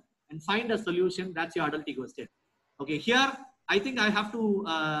problem and find a solution. That's your adult ego state. Okay, here, I think I have to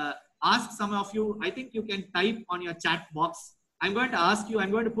ask some of you, I think you can type on your chat box. I'm going to ask you,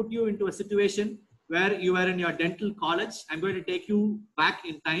 I'm going to put you into a situation where you were in your dental college. I'm going to take you back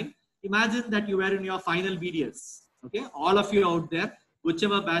in time. Imagine that you were in your final BDS. Okay, all of you out there,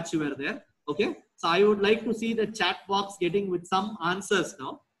 whichever batch you were there. Okay, so I would like to see the chat box getting with some answers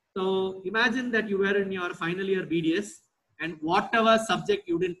now. So imagine that you were in your final year BDS and whatever subject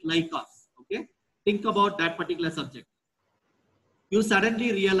you didn't like of, okay, think about that particular subject. You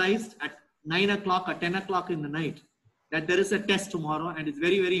suddenly realized at 9 o'clock or 10 o'clock in the night that there is a test tomorrow and it's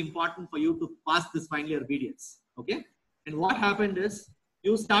very, very important for you to pass this final year BDS. Okay. And what happened is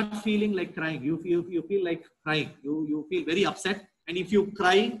you start feeling like crying. You feel like crying. You feel very upset. And if you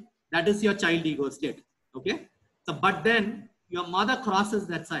cry, that is your child ego state. Okay. So, but then your mother crosses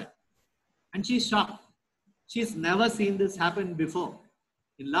that side and she's shocked. She's never seen this happen before.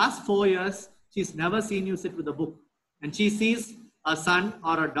 In last 4 years, she's never seen you sit with a book. And she sees a son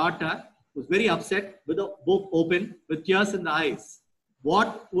or a daughter who's very upset with a book open with tears in the eyes.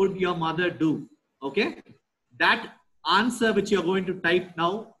 What would your mother do? Okay. That answer which you're going to type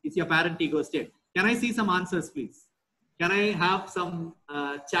now is your parent ego state. Can I see some answers, please? Can I have some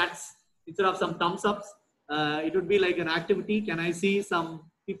chats instead of some thumbs ups? It would be like an activity. Can I see some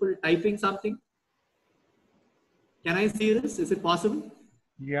people typing something? Can I see this? Is it possible?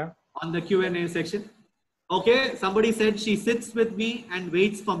 Yeah. On the Q&A section. Okay, somebody said she sits with me and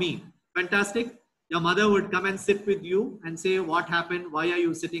waits for me. Fantastic. Your mother would come and sit with you and say, what happened? Why are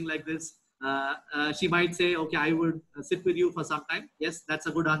you sitting like this? She might say, okay, I would sit with you for some time. Yes, that's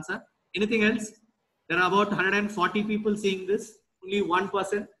a good answer. Anything else? There are about 140 people seeing this. Only one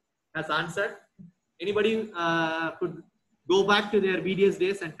person has answered. Anybody could go back to their BDS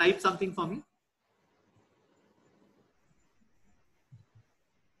days and type something for me?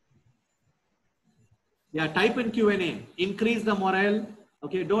 Yeah, type in Q&A. Increase the morale.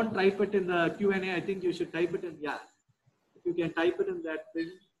 Okay, don't type it in the Q&A. I think you should type it in, yeah. If you can type it in that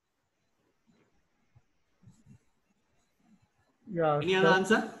thing. Yeah. Any other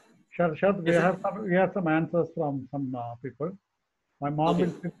answer? Sure. Yes, we have some answers from some people. My mom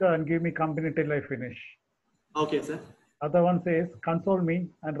will sit and give me company till I finish. Okay, sir. Other one says, console me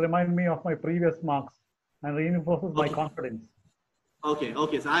and remind me of my previous marks and reinforces my confidence.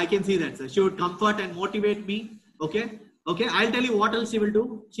 Okay, so I can see that, sir. She would comfort and motivate me. Okay, I'll tell you what else she will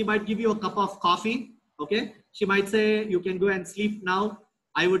do. She might give you a cup of coffee. Okay, she might say, you can go and sleep now.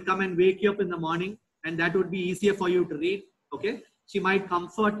 I would come and wake you up in the morning and that would be easier for you to read. Okay, she might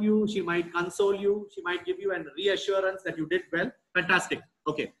comfort you. She might console you. She might give you a reassurance that you did well. Fantastic.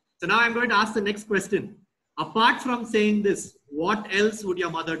 Okay, so now I'm going to ask the next question. Apart from saying this, what else would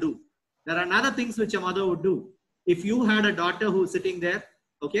your mother do? There are other things which your mother would do. If you had a daughter who's sitting there,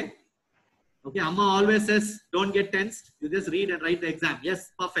 okay, Amma always says, don't get tensed. You just read and write the exam.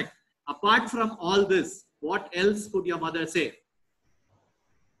 Yes, perfect. Apart from all this, what else could your mother say?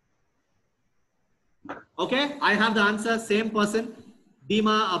 Okay, I have the answer. Same person,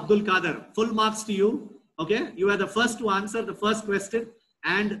 Dima Abdul Kader. Full marks to you. Okay, you are the first to answer the first question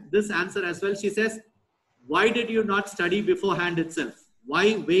and this answer as well. She says, why did you not study beforehand itself?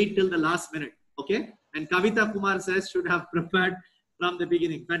 Why wait till the last minute? Okay. And Kavita Kumar says, should have prepared from the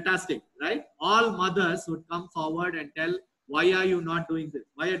beginning. Fantastic, right? All mothers would come forward and tell, why are you not doing this?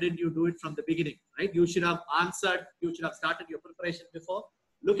 Why didn't you do it from the beginning, right? You should have answered, you should have started your preparation before.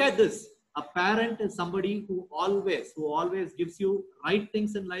 Look at this. A parent is somebody who always gives you right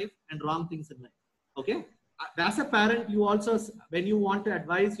things in life and wrong things in life. Okay. As a parent, you also, when you want to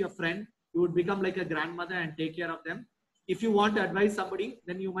advise your friend, you would become like a grandmother and take care of them. If you want to advise somebody,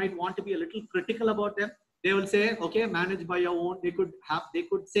 then you might want to be a little critical about them. They will say, okay, manage by your own. They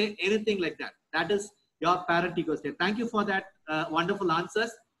could say anything like that. That is your parent ego state. Thank you for that wonderful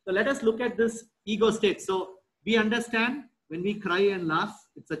answers. So let us look at this ego state. So we understand when we cry and laugh,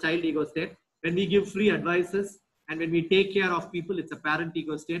 it's a child ego state. When we give free advices and when we take care of people, it's a parent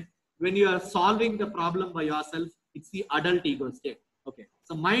ego state. When you are solving the problem by yourself, it's the adult ego state. Okay.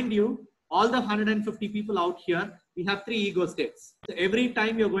 So mind you, all the 150 people out here, we have 3 ego states. So every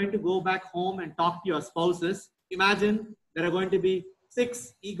time you're going to go back home and talk to your spouses, imagine there are going to be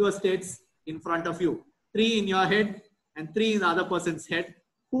 6 ego states in front of you. 3 in your head and 3 in the other person's head.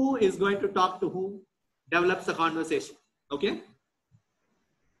 Who is going to talk to whom develops a conversation. Okay?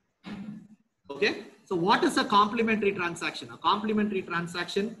 Okay? So what is a complementary transaction? A complementary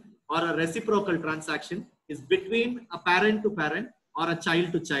transaction or a reciprocal transaction is between a parent to parent or a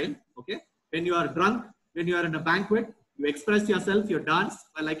child to child. Okay. When you are drunk, when you are in a banquet, you express yourself, you dance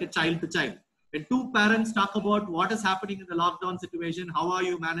like a child to child. When two parents talk about what is happening in the lockdown situation, how are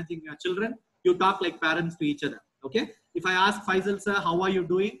you managing your children, you talk like parents to each other. Okay. If I ask Faisal sir, how are you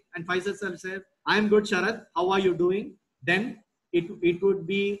doing? And Faisal sir says, I am good, Sharath. How are you doing? Then it would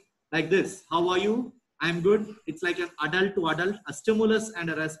be like this. How are you? I'm good. It's like an adult to adult, a stimulus and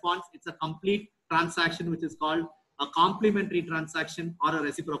a response. It's a complete transaction, which is called a complementary transaction or a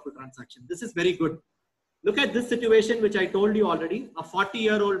reciprocal transaction. This is very good. Look at this situation, which I told you already. A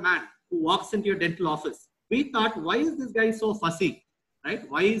 40-year-old man who walks into your dental office. We thought, why is this guy so fussy, right?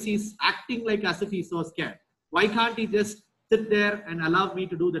 Why is he acting like as if he's so scared? Why can't he just sit there and allow me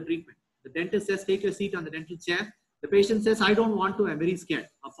to do the treatment? The dentist says, take your seat on the dental chair. The patient says, I don't want to, I'm very scared.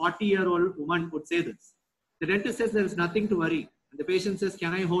 A 40-year-old woman would say this. The dentist says, there is nothing to worry. And the patient says,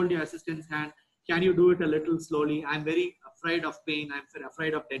 can I hold your assistant's hand? Can you do it a little slowly? I'm very afraid of pain. I'm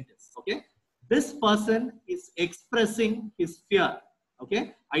afraid of dentists. Okay. This person is expressing his fear.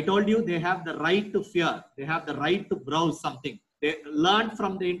 Okay. I told you they have the right to fear. They have the right to browse something. They learned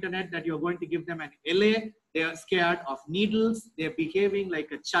from the internet that you're going to give them an LA. They are scared of needles. They're behaving like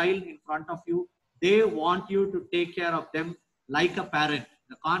a child in front of you. They want you to take care of them like a parent.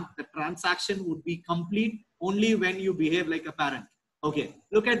 The transaction would be complete only when you behave like a parent. Okay,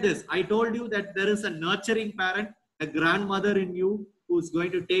 look at this. I told you that there is a nurturing parent, a grandmother in you who's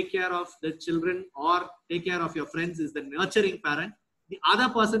going to take care of the children or take care of your friends is the nurturing parent. The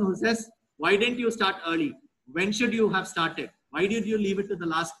other person who says, why didn't you start early? When should you have started? Why did you leave it to the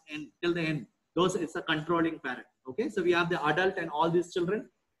last end, till the end? Those is a controlling parent. Okay, so we have the adult and all these children.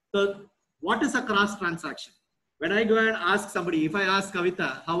 So what is a cross transaction? When I go and ask somebody, if I ask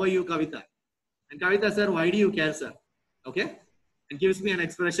Kavita, how are you, Kavita? And Kavita, sir, why do you care, sir? Okay, and gives me an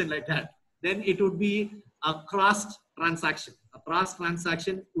expression like that. Then it would be a cross transaction. A cross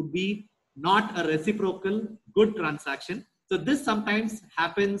transaction would be not a reciprocal good transaction. So this sometimes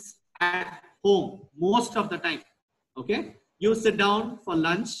happens at home most of the time. Okay, you sit down for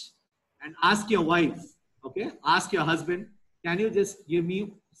lunch and ask your wife, okay, ask your husband, can you just give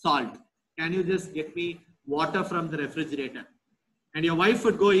me salt? Can you just get me water from the refrigerator? And your wife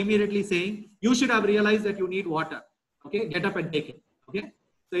would go immediately saying, you should have realized that you need water. Okay, get up and take it. Okay,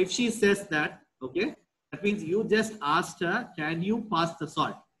 so if she says that, okay, that means you just asked her, can you pass the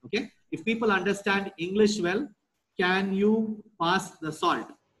salt? Okay, if people understand English well, can you pass the salt?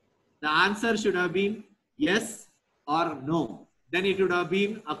 The answer should have been yes or no. Then it would have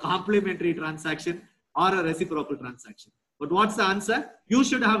been a complementary transaction or a reciprocal transaction. But what's the answer? You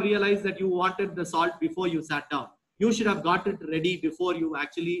should have realized that you wanted the salt before you sat down. You should have got it ready before you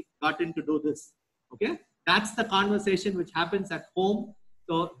actually got in to do this. Okay, that's the conversation which happens at home.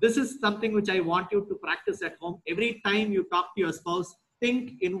 So this is something which I want you to practice at home. Every time you talk to your spouse,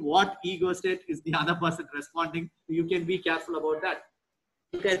 think in what ego state is the other person responding. You can be careful about that.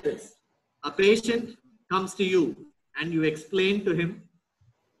 Look at this. A patient comes to you and you explain to him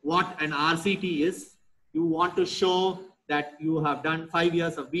what an RCT is. You want to show that you have done 5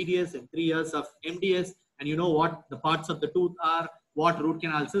 years of BDS and 3 years of MDS, and you know what the parts of the tooth are, what root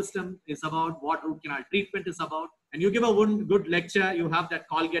canal system is about, what root canal treatment is about, and you give a good lecture. You have that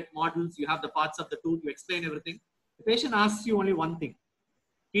Colgate models, you have the parts of the tooth, you explain everything. The patient asks you only one thing.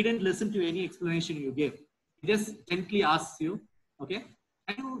 He didn't listen to any explanation you gave. He just gently asks you, okay,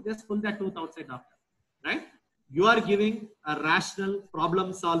 can you just pull that tooth outside, doctor? Right? You are giving a rational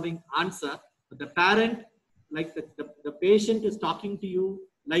problem solving answer, but the parent, like the patient is talking to you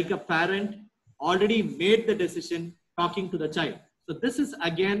like a parent already made the decision talking to the child. So this is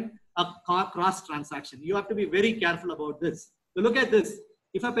again a cross transaction. You have to be very careful about this. So look at this.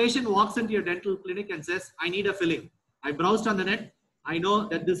 If a patient walks into your dental clinic and says, I need a filling. I browsed on the net. I know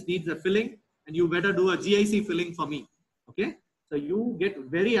that this needs a filling and you better do a GIC filling for me. Okay. So you get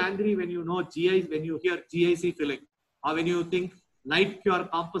very angry when you know when you hear GIC filling, or when you think light cure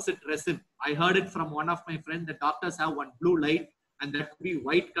composite resin. I heard it from one of my friends that doctors have one blue light and that could be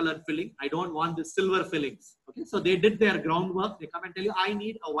white color filling. I don't want the silver fillings. Okay, so they did their groundwork. They come and tell you, I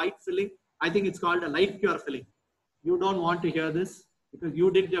need a white filling. I think it's called a light cure filling. You don't want to hear this because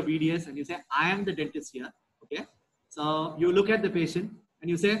you did your BDS and you say, I am the dentist here. Okay, so you look at the patient and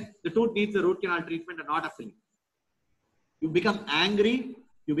you say, the tooth needs a root canal treatment and not a filling. You become angry.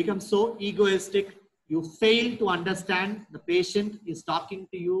 You become so egoistic. You fail to understand the patient is talking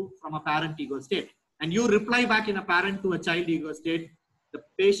to you from a parent ego state. And you reply back in a parent to a child ego state. The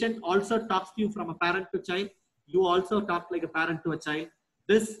patient also talks to you from a parent to child. You also talk like a parent to a child.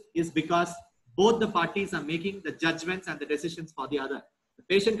 This is because both the parties are making the judgments and the decisions for the other. The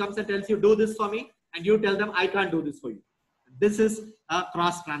patient comes and tells you, do this for me. and you tell them, I can't do this for you. This is a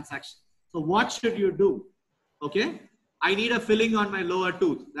cross transaction. So what should you do? Okay, I need a filling on my lower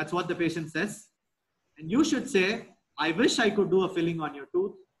tooth. That's what the patient says. And you should say, I wish I could do a filling on your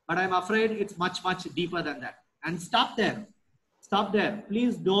tooth, but I'm afraid it's much, much deeper than that. And stop there. Stop there.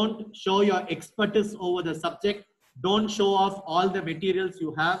 Please don't show your expertise over the subject. Don't show off all the materials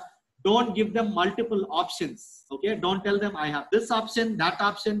you have. Don't give them multiple options. Okay, don't tell them I have this option, that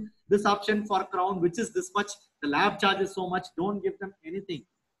option, this option for crown, which is this much. The lab charges so much. Don't give them anything.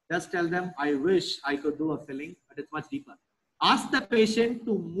 Just tell them, I wish I could do a filling, but it's much deeper. Ask the patient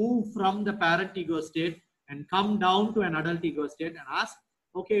to move from the parent ego state and come down to an adult ego state and ask,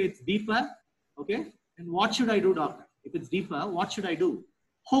 okay, it's deeper. Okay, and what should I do, doctor? If it's deeper, what should I do?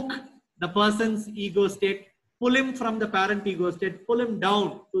 Hook the person's ego state, pull him from the parent ego state, pull him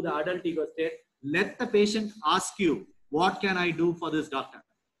down to the adult ego state. Let the patient ask you, what can I do for this doctor?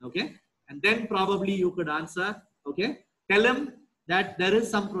 Okay, and then probably you could answer, okay, tell him that there is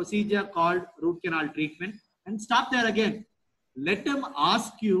some procedure called root canal treatment, and stop there again. Let him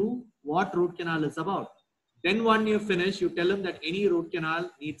ask you what root canal is about. Then when you finish, you tell him that any root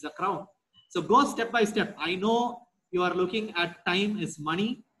canal needs a crown. So go step by step. I know you are looking at time is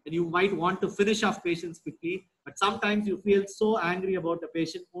money and you might want to finish off patients quickly, but sometimes you feel so angry about the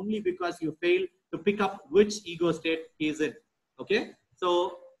patient only because you fail to pick up which ego state he is in. Okay.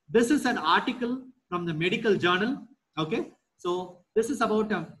 So this is an article from the medical journal. Okay. So this is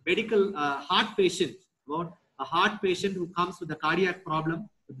about a medical heart patient, about a heart patient who comes with a cardiac problem,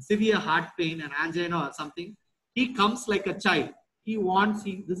 with severe heart pain and angina or something. He comes like a child.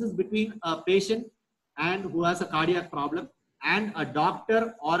 This is between a patient and who has a cardiac problem and a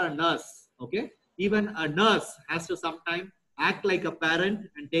doctor or a nurse. Okay. Even a nurse has to sometimes act like a parent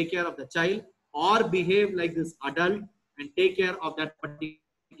and take care of the child, or behave like this adult and take care of that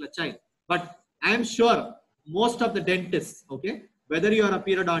particular child. But I am sure most of the dentists, okay, whether you are a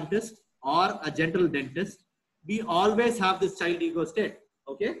periodontist or a general dentist, we always have this child ego state.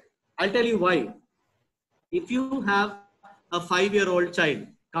 Okay. I'll tell you why. If you have a 5-year-old child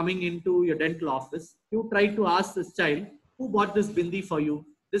coming into your dental office, you try to ask this child, who bought this bindi for you?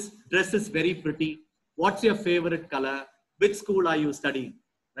 This dress is very pretty. What's your favorite color? Which school are you studying?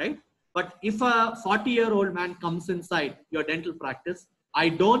 Right? But if a 40-year-old man comes inside your dental practice, I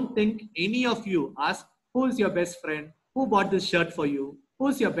don't think any of you ask, who is your best friend? Who bought this shirt for you?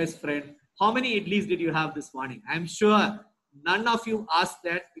 Who's your best friend? How many idlis did you have this morning? I'm sure none of you ask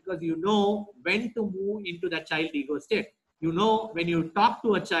that, because you know when to move into that child ego state. You know, when you talk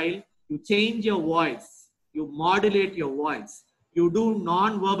to a child, you change your voice, you modulate your voice, you do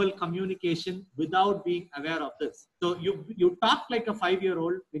non-verbal communication without being aware of this. So you talk like a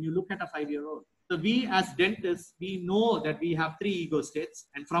 5-year-old when you look at a 5-year-old. So we as dentists, we know that we have 3 ego states.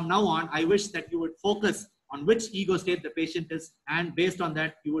 And from now on, I wish that you would focus on which ego state the patient is. And based on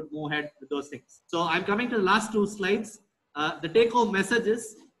that, you would move ahead with those things. So I'm coming to the last 2 slides. The take-home message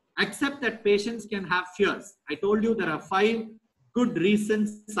is, accept that patients can have fears. I told you there are 5 good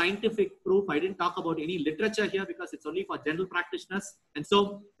reasons, scientific proof. I didn't talk about any literature here because it's only for general practitioners. And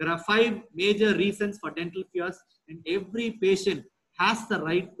so there are 5 major reasons for dental fears, and every patient has the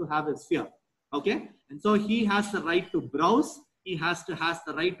right to have his fear. Okay. And so he has the right to browse. He has the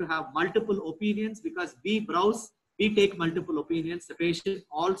right to have multiple opinions, because we browse, we take multiple opinions. The patient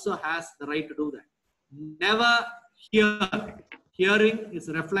also has the right to do that. Never hear. Hearing is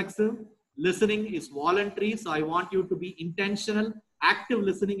reflexive. Listening is voluntary. So I want you to be intentional. Active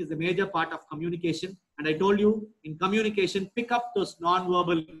listening is a major part of communication. And I told you, in communication, pick up those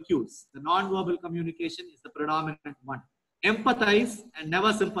non-verbal cues. The non-verbal communication is the predominant one. Empathize and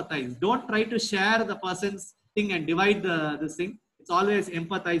never sympathize. Don't try to share the person's thing and divide this thing. It's always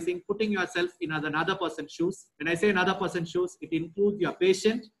empathizing, putting yourself in another person's shoes. When I say another person's shoes, it includes your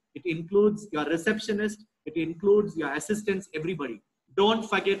patient, it includes your receptionist, it includes your assistants, everybody. Don't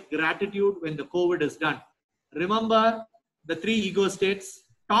forget gratitude when the COVID is done. Remember the 3 ego states.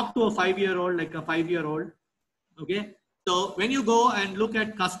 Talk to a 5-year-old like a 5-year-old. Okay. So when you go and look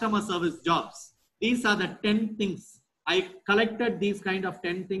at customer service jobs, these are the 10 things. I collected these kind of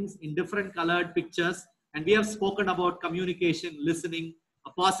 10 things in different colored pictures, and we have spoken about communication, listening,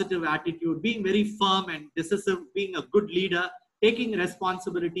 a positive attitude, being very firm and decisive, being a good leader, taking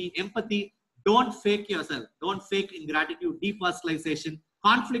responsibility, empathy. Don't fake yourself. Don't fake ingratitude, depersonalization,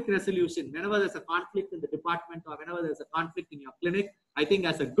 conflict resolution. Whenever there's a conflict in the department or whenever there's a conflict in your clinic, I think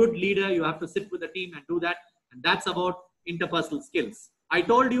as a good leader, you have to sit with the team and do that. And that's about interpersonal skills. I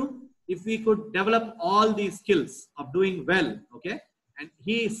told you, if we could develop all these skills of doing well, okay, and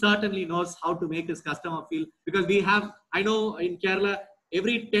he certainly knows how to make his customer feel, because we have, I know in Kerala,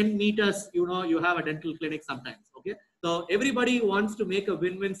 every 10 meters, you know, you have a dental clinic sometimes. Okay. So everybody wants to make a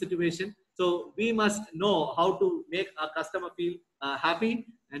win-win situation. So we must know how to make our customer feel happy.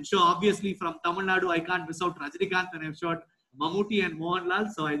 And so obviously from Tamil Nadu, I can't miss out Rajinikanth, and I've shot Mammootty and Mohanlal.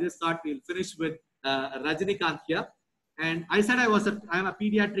 So I just thought we'll finish with Rajinikanth here. And I said I'm a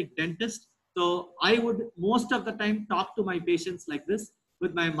pediatric dentist. So I would most of the time talk to my patients like this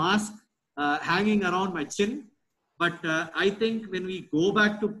with my mask hanging around my chin. But I think when we go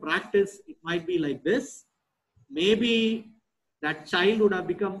back to practice, it might be like this. Maybe that child would have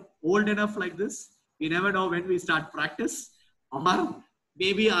become old enough like this. We never know when we start practice. Or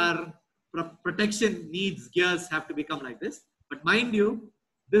maybe our protection needs gears have to become like this. But mind you,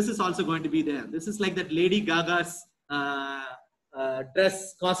 this is also going to be there. This is like that Lady Gaga's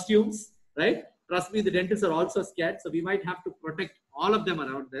dress costumes, right? Trust me, the dentists are also scared. So we might have to protect all of them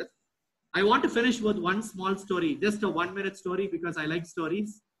around this. I want to finish with one small story, just a 1-minute story because I like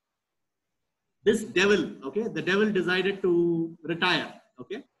stories. This devil, okay, the devil decided to retire,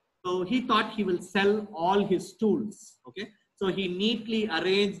 okay. So he thought he will sell all his tools, okay. So he neatly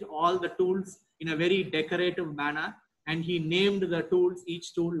arranged all the tools in a very decorative manner, and he named the tools,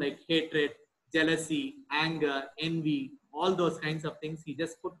 each tool like hatred, jealousy, anger, envy, all those kinds of things. He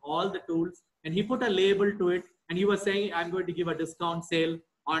just put all the tools and he put a label to it, and he was saying, I'm going to give a discount sale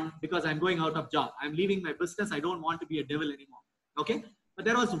on because I'm going out of job. I'm leaving my business. I don't want to be a devil anymore. Okay. But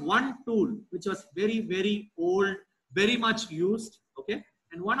there was one tool which was very, very old, very much used. Okay.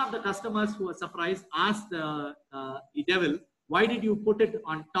 And one of the customers who was surprised asked the devil, why did you put it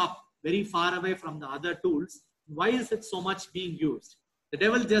on top, very far away from the other tools? Why is it so much being used? The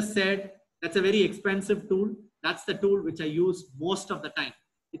devil just said, that's a very expensive tool. That's the tool which I use most of the time.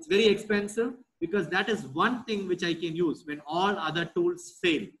 It's very expensive because that is one thing which I can use when all other tools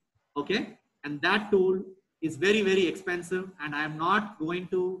fail. Okay. And that tool is very, very expensive, and I am not going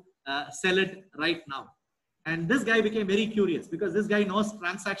to sell it right now. And this guy became very curious because this guy knows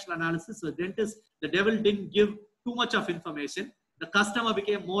transactional analysis. So the devil didn't give too much of information. The customer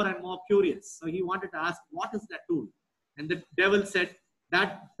became more and more curious. So he wanted to ask, what is that tool? And the devil said,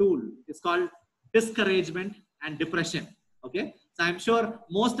 that tool is called discouragement and depression. Okay. So I'm sure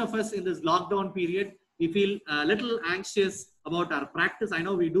most of us in this lockdown period, we feel a little anxious about our practice. I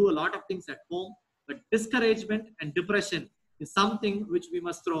know we do a lot of things at home, but discouragement and depression is something which we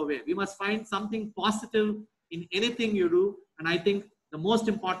must throw away. We must find something positive in anything you do. And I think the most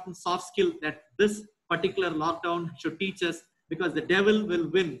important soft skill that this particular lockdown should teach us, because the devil will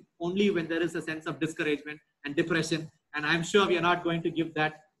win only when there is a sense of discouragement and depression. And I'm sure we are not going to give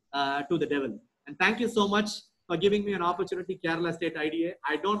that to the devil. And thank you so much for giving me an opportunity, Kerala State IDA.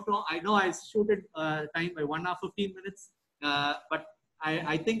 I don't know, I know I shooted time by 1 hour 15 minutes, but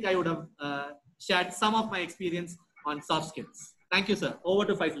I think I would have shared some of my experience on soft skills. Thank you, sir. Over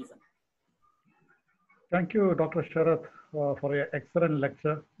to Faisal, sir. Thank you, Dr. Sharath, for your excellent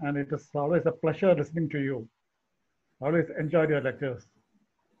lecture. And it is always a pleasure listening to you. Always enjoyed your lectures.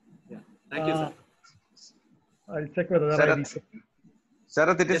 Yeah. Thank you, sir. I'll check whether there are any.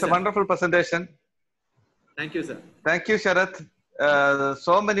 Sharath, it is a wonderful presentation. Thank you, sir. Thank you, Sharath.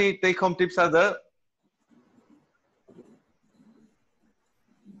 So many take-home tips are there.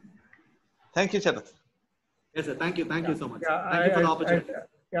 Thank you, Sharath. Yes, sir. Thank you. Thank you so much. Yeah, Thank you for the opportunity.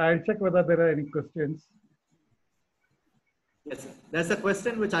 I'll check whether there are any questions. Yes, sir. There's a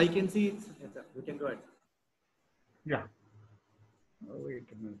question which I can see. Yes, sir. You can go ahead. Yeah. Wait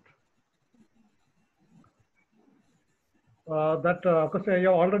a minute. That question you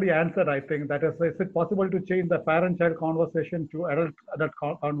already answered, I think. That is it possible to change the parent-child conversation to adult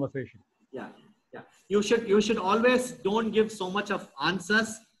conversation? Yeah, yeah. You should always don't give so much of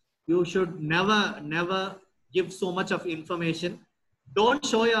answers. You should never give so much of information. Don't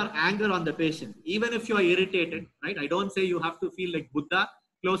show your anger on the patient, even if you are irritated, right? I don't say you have to feel like Buddha.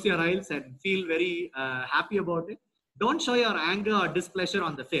 Close your eyes and feel very happy about it. Don't show your anger or displeasure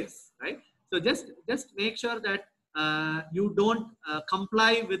on the face, right? So just make sure that you don't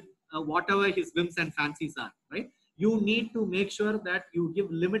comply with whatever his whims and fancies are, right? You need to make sure that you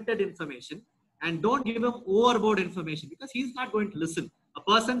give limited information and don't give him overboard information, because he's not going to listen. A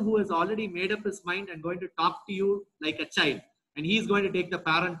person who has already made up his mind and going to talk to you like a child, and he's going to take the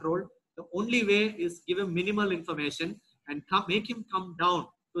parent role, the only way is give him minimal information and make him come down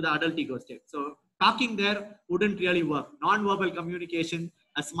to the adult ego state. So talking there wouldn't really work. Non-verbal communication,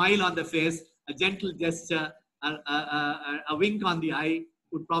 a smile on the face, a gentle gesture, a wink on the eye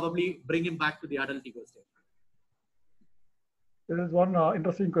would probably bring him back to the adult ego state. There is one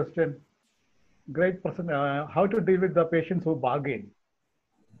interesting question. Great person. How to deal with the patients who bargain?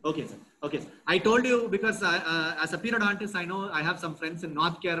 Okay, sir. Okay, sir. I told you because as a periodontist, I know I have some friends in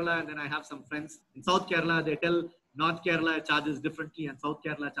North Kerala and then I have some friends in South Kerala. They tell North Kerala charges differently and South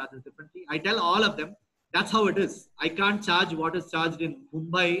Kerala charges differently. I tell all of them, that's how it is. I can't charge what is charged in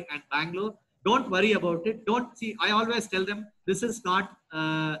Mumbai and Bangalore. Don't worry about it. Don't see, I always tell them, this is not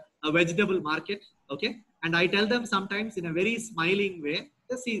a vegetable market. Okay. And I tell them sometimes in a very smiling way,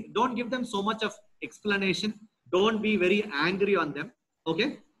 just see, don't give them so much of explanation. Don't be very angry on them.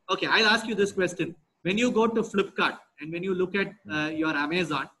 Okay. Okay, I'll ask you this question. When you go to Flipkart and when you look at your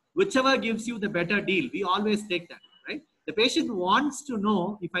Amazon, whichever gives you the better deal, we always take that, right? The patient wants to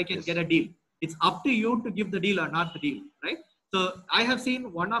know if I can get a deal. It's up to you to give the deal or not the deal, right? So I have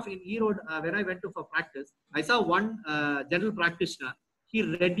seen one of in E-Road where I went to for practice. I saw one general practitioner. He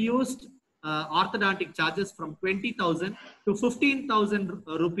reduced orthodontic charges from 20,000 to 15,000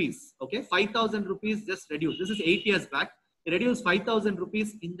 rupees. Okay, 5,000 rupees just reduced. This is 8 years back. He reduced 5,000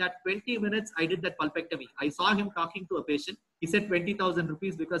 rupees. In that 20 minutes, I did that pulpectomy. I saw him talking to a patient. He said 20,000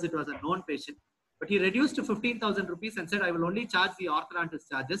 rupees because it was a known patient. But he reduced to 15,000 rupees and said, I will only charge the orthodontist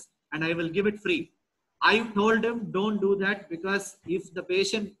charges and I will give it free. I told him, don't do that because if the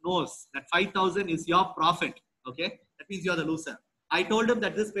patient knows that 5,000 is your profit, okay, that means you're the loser. I told him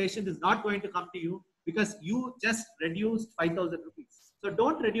that this patient is not going to come to you because you just reduced 5,000 rupees. So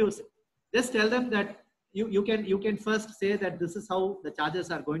don't reduce it. Just tell them that you can first say that this is how the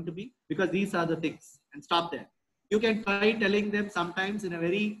charges are going to be because these are the things and stop there. You can try telling them sometimes in a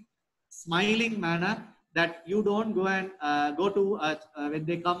very smiling manner that you don't go and go to when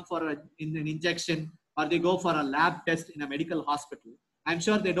they come for in an injection or they go for a lab test in a medical hospital. I'm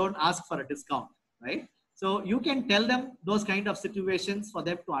sure they don't ask for a discount, right? So you can tell them those kind of situations for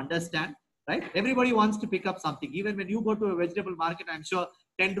them to understand, right? Everybody wants to pick up something. Even when you go to a vegetable market, I'm sure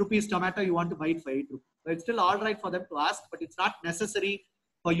 10 rupees tomato, you want to buy it for 8 rupees. So it's still all right for them to ask, but it's not necessary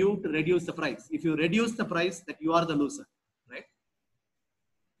for you to reduce the price. If you reduce the price, that you are the loser, right?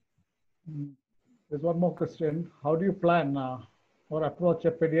 There's one more question. How do you plan or approach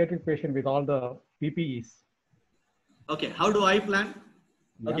a pediatric patient with all the PPEs? Okay, how do I plan?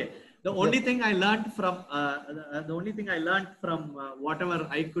 Yeah. Okay, the only thing I learned from whatever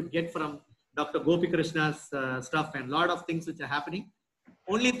I could get from Dr. Gopi Krishna's stuff and a lot of things which are happening.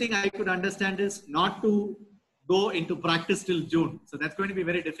 Only thing I could understand is not to go into practice till June. So that's going to be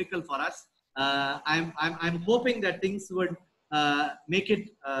very difficult for us. I'm hoping that things would make it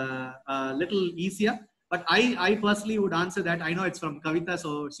a little easier. But I personally would answer that. I know it's from Kavita,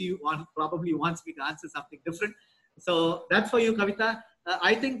 so she probably wants me to answer something different. So that's for you, Kavita.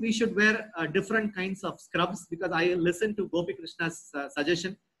 I think we should wear different kinds of scrubs because I listened to Gopi Krishna's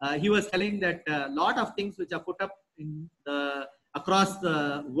suggestion. He was telling that a lot of things which are put up in across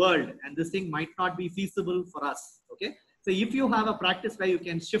the world, and this thing might not be feasible for us. Okay, so if you have a practice where you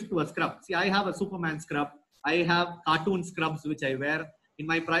can shift to a scrub, see, I have a Superman scrub. I have cartoon scrubs which I wear in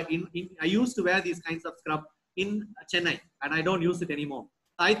my I used to wear these kinds of scrub in Chennai, and I don't use it anymore.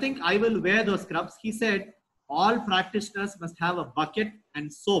 I think I will wear those scrubs. He said all practitioners must have a bucket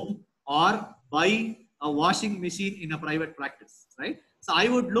and soap or buy a washing machine in a private practice, right? So I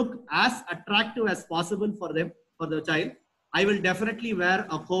would look as attractive as possible for them, for the child. I will definitely wear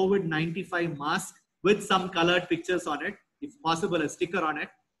a COVID-95 mask with some colored pictures on it, if possible, a sticker on it,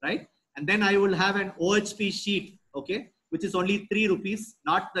 right? And then I will have an OHP sheet, okay, which is only 3 rupees,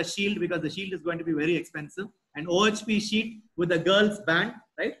 not the shield because the shield is going to be very expensive. An OHP sheet with a girl's band,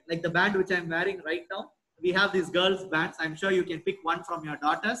 right? Like the band which I'm wearing right now. We have these girls' bands. I'm sure you can pick one from your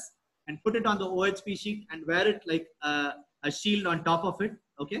daughters and put it on the OHP sheet and wear it like a shield on top of it,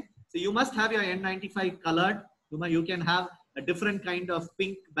 okay? So you must have your N95 colored. You can have a different kind of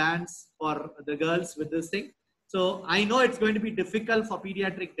pink bands for the girls with this thing. So I know it's going to be difficult for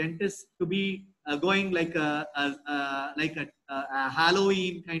pediatric dentists to be going like a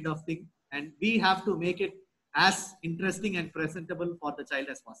Halloween kind of thing. And we have to make it as interesting and presentable for the child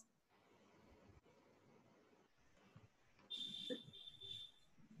as possible.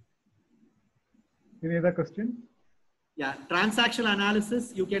 Any other question? Yeah, transactional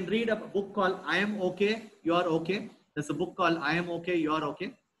analysis. You can read a book called I Am Okay, You're Okay. There's a book called I Am Okay, You're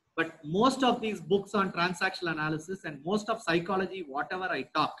Okay. But most of these books on transactional analysis and most of psychology, whatever I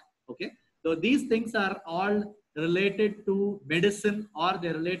talk, okay. So these things are all related to medicine or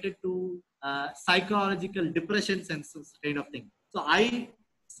they're related to psychological depressions and kind of thing. So I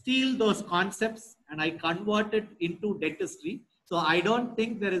steal those concepts and I convert it into dentistry. So I don't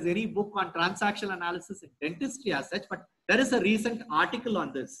think there is any book on transactional analysis in dentistry as such, but there is a recent article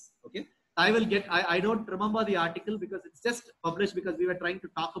on this, okay. I don't remember the article because it's just published because we were trying to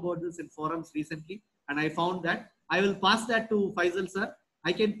talk about this in forums recently and I found that. I will pass that to Faisal sir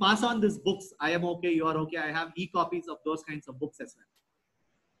I can pass on these books. I am okay, you are okay. I have e-copies of those kinds of books as well.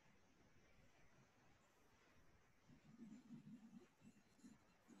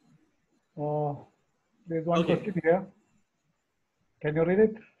 There's one Okay. question here. Can you read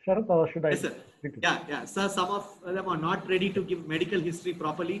it, Sharath, or should I? Yes, sir. read it? Yeah. Sir, some of them are not ready to give medical history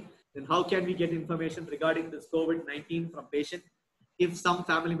properly. Then how can we get information regarding this COVID-19 from patient if some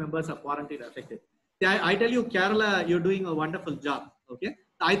family members are quarantined affected? I tell you, Kerala, you're doing a wonderful job. Okay.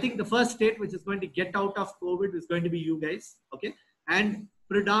 I think the first state which is going to get out of COVID is going to be you guys. Okay. And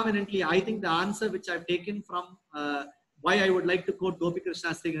predominantly, I think the answer which I've taken from why I would like to quote Gopi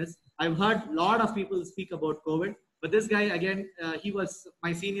Krishna's thing is, I've heard a lot of people speak about COVID, but this guy again, he was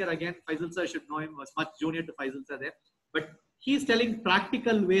my senior again. Faisal sir should know him, was much junior to Faisal sir there. But he's telling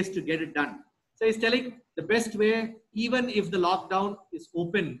practical ways to get it done. So he's telling the best way, even if the lockdown is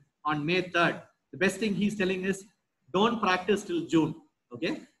open on May 3rd, the best thing he's telling is don't practice till June. Okay.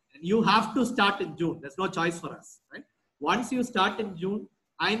 And you have to start in June. There's no choice for us, right? Once you start in June,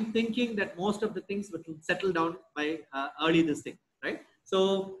 I'm thinking that most of the things will settle down by early this thing, right?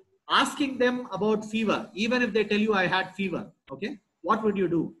 So asking them about fever, even if they tell you I had fever, okay, what would you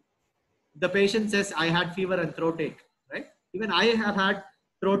do? The patient says I had fever and throat ache, right? Even I have had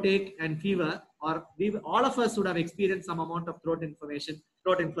throat ache and fever, or all of us would have experienced some amount of throat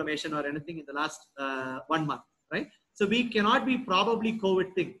inflammation or anything in the last 1 month, right? So we cannot be probably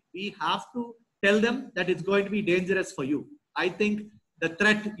COVID thing. We have to tell them that it's going to be dangerous for you. I think the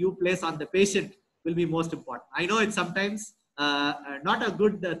threat you place on the patient will be most important. I know it's sometimes not a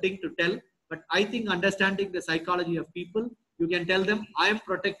good thing to tell, but I think understanding the psychology of people, you can tell them, I am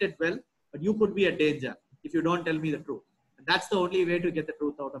protected well, but you could be a danger if you don't tell me the truth. And that's the only way to get the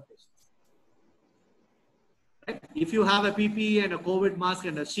truth out of patients. Right? If you have a PPE and a COVID mask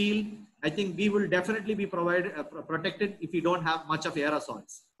and a shield, I think we will definitely be protected if you don't have much of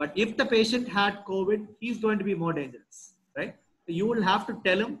aerosols. But if the patient had COVID, he's going to be more dangerous, right? So you will have to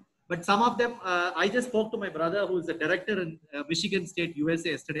tell him. But some of them, I just spoke to my brother who is the director in Michigan State,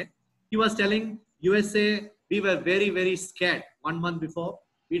 USA yesterday. He was telling USA, we were very, very scared 1 month before.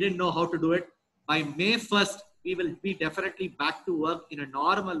 We didn't know how to do it. By May 1st, we will be definitely back to work in a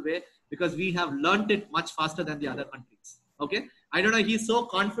normal way because we have learned it much faster than the other countries. Okay. I don't know. He's so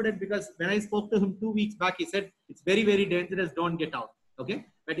confident because when I spoke to him 2 weeks back, he said, it's very, very dangerous. Don't get out. Okay.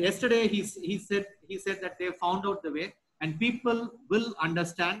 But yesterday he said that they found out the way, and people will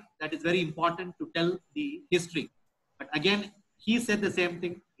understand that it's very important to tell the history. But again, he said the same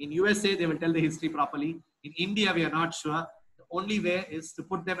thing. In USA, they will tell the history properly. In India, we are not sure. The only way is to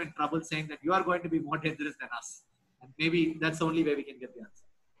put them in trouble saying that you are going to be more dangerous than us. And maybe that's the only way we can get the answer.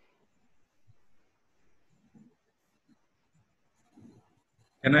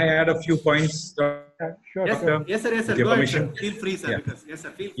 Can I add a few points, Sure. Yes, Doctor? yes, sir. Yes, sir. With your Go ahead, sir. permission? Feel free, sir. Yeah. Because, yes, sir.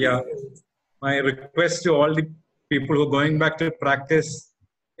 Feel free. Yeah. My request to all the people who are going back to practice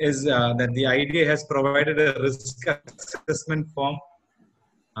is that the IDA has provided a risk assessment form.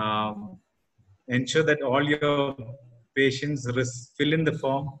 Ensure that all your patients fill in the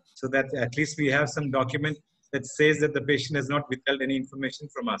form so that at least we have some document that says that the patient has not withheld any information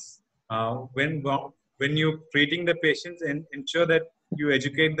from us. When you're treating the patients, and ensure that you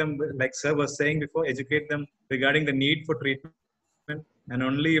educate them, like sir was saying before, educate them regarding the need for treatment, and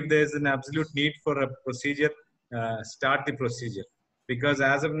only if there's an absolute need for a procedure, start the procedure. Because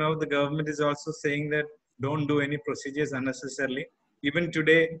as of now, the government is also saying that don't do any procedures unnecessarily. Even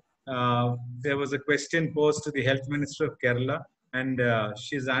today, there was a question posed to the Health Minister of Kerala, and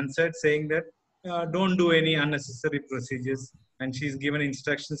she's answered saying that don't do any unnecessary procedures, and she's given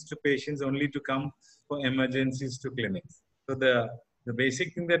instructions to patients only to come for emergencies to clinics. So the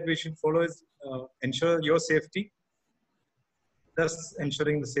basic thing that we should follow is ensure your safety, thus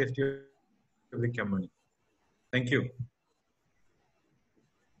ensuring the safety of the community. Thank you.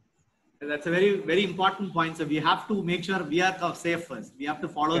 That's a very, very important point. So we have to make sure we are safe first. We have to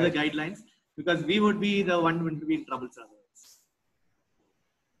follow the guidelines because we would be the one who would be in trouble.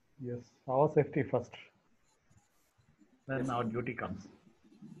 Yes, our safety first. Then our duty comes.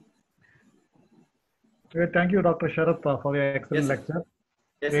 Okay, thank you, Dr. Sharath, for your excellent lecture.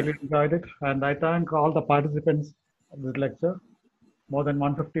 Yes, really enjoyed it. And I thank all the participants of this lecture. More than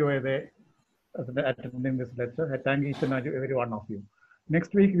 150 were there attending this lecture. I thank each and every one of you.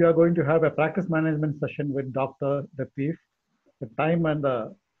 Next week, we are going to have a practice management session with Dr. Latif. The time and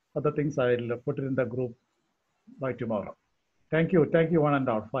the other things I will put it in the group by tomorrow. Thank you. Thank you one and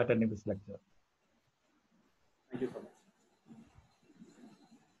all for attending this lecture.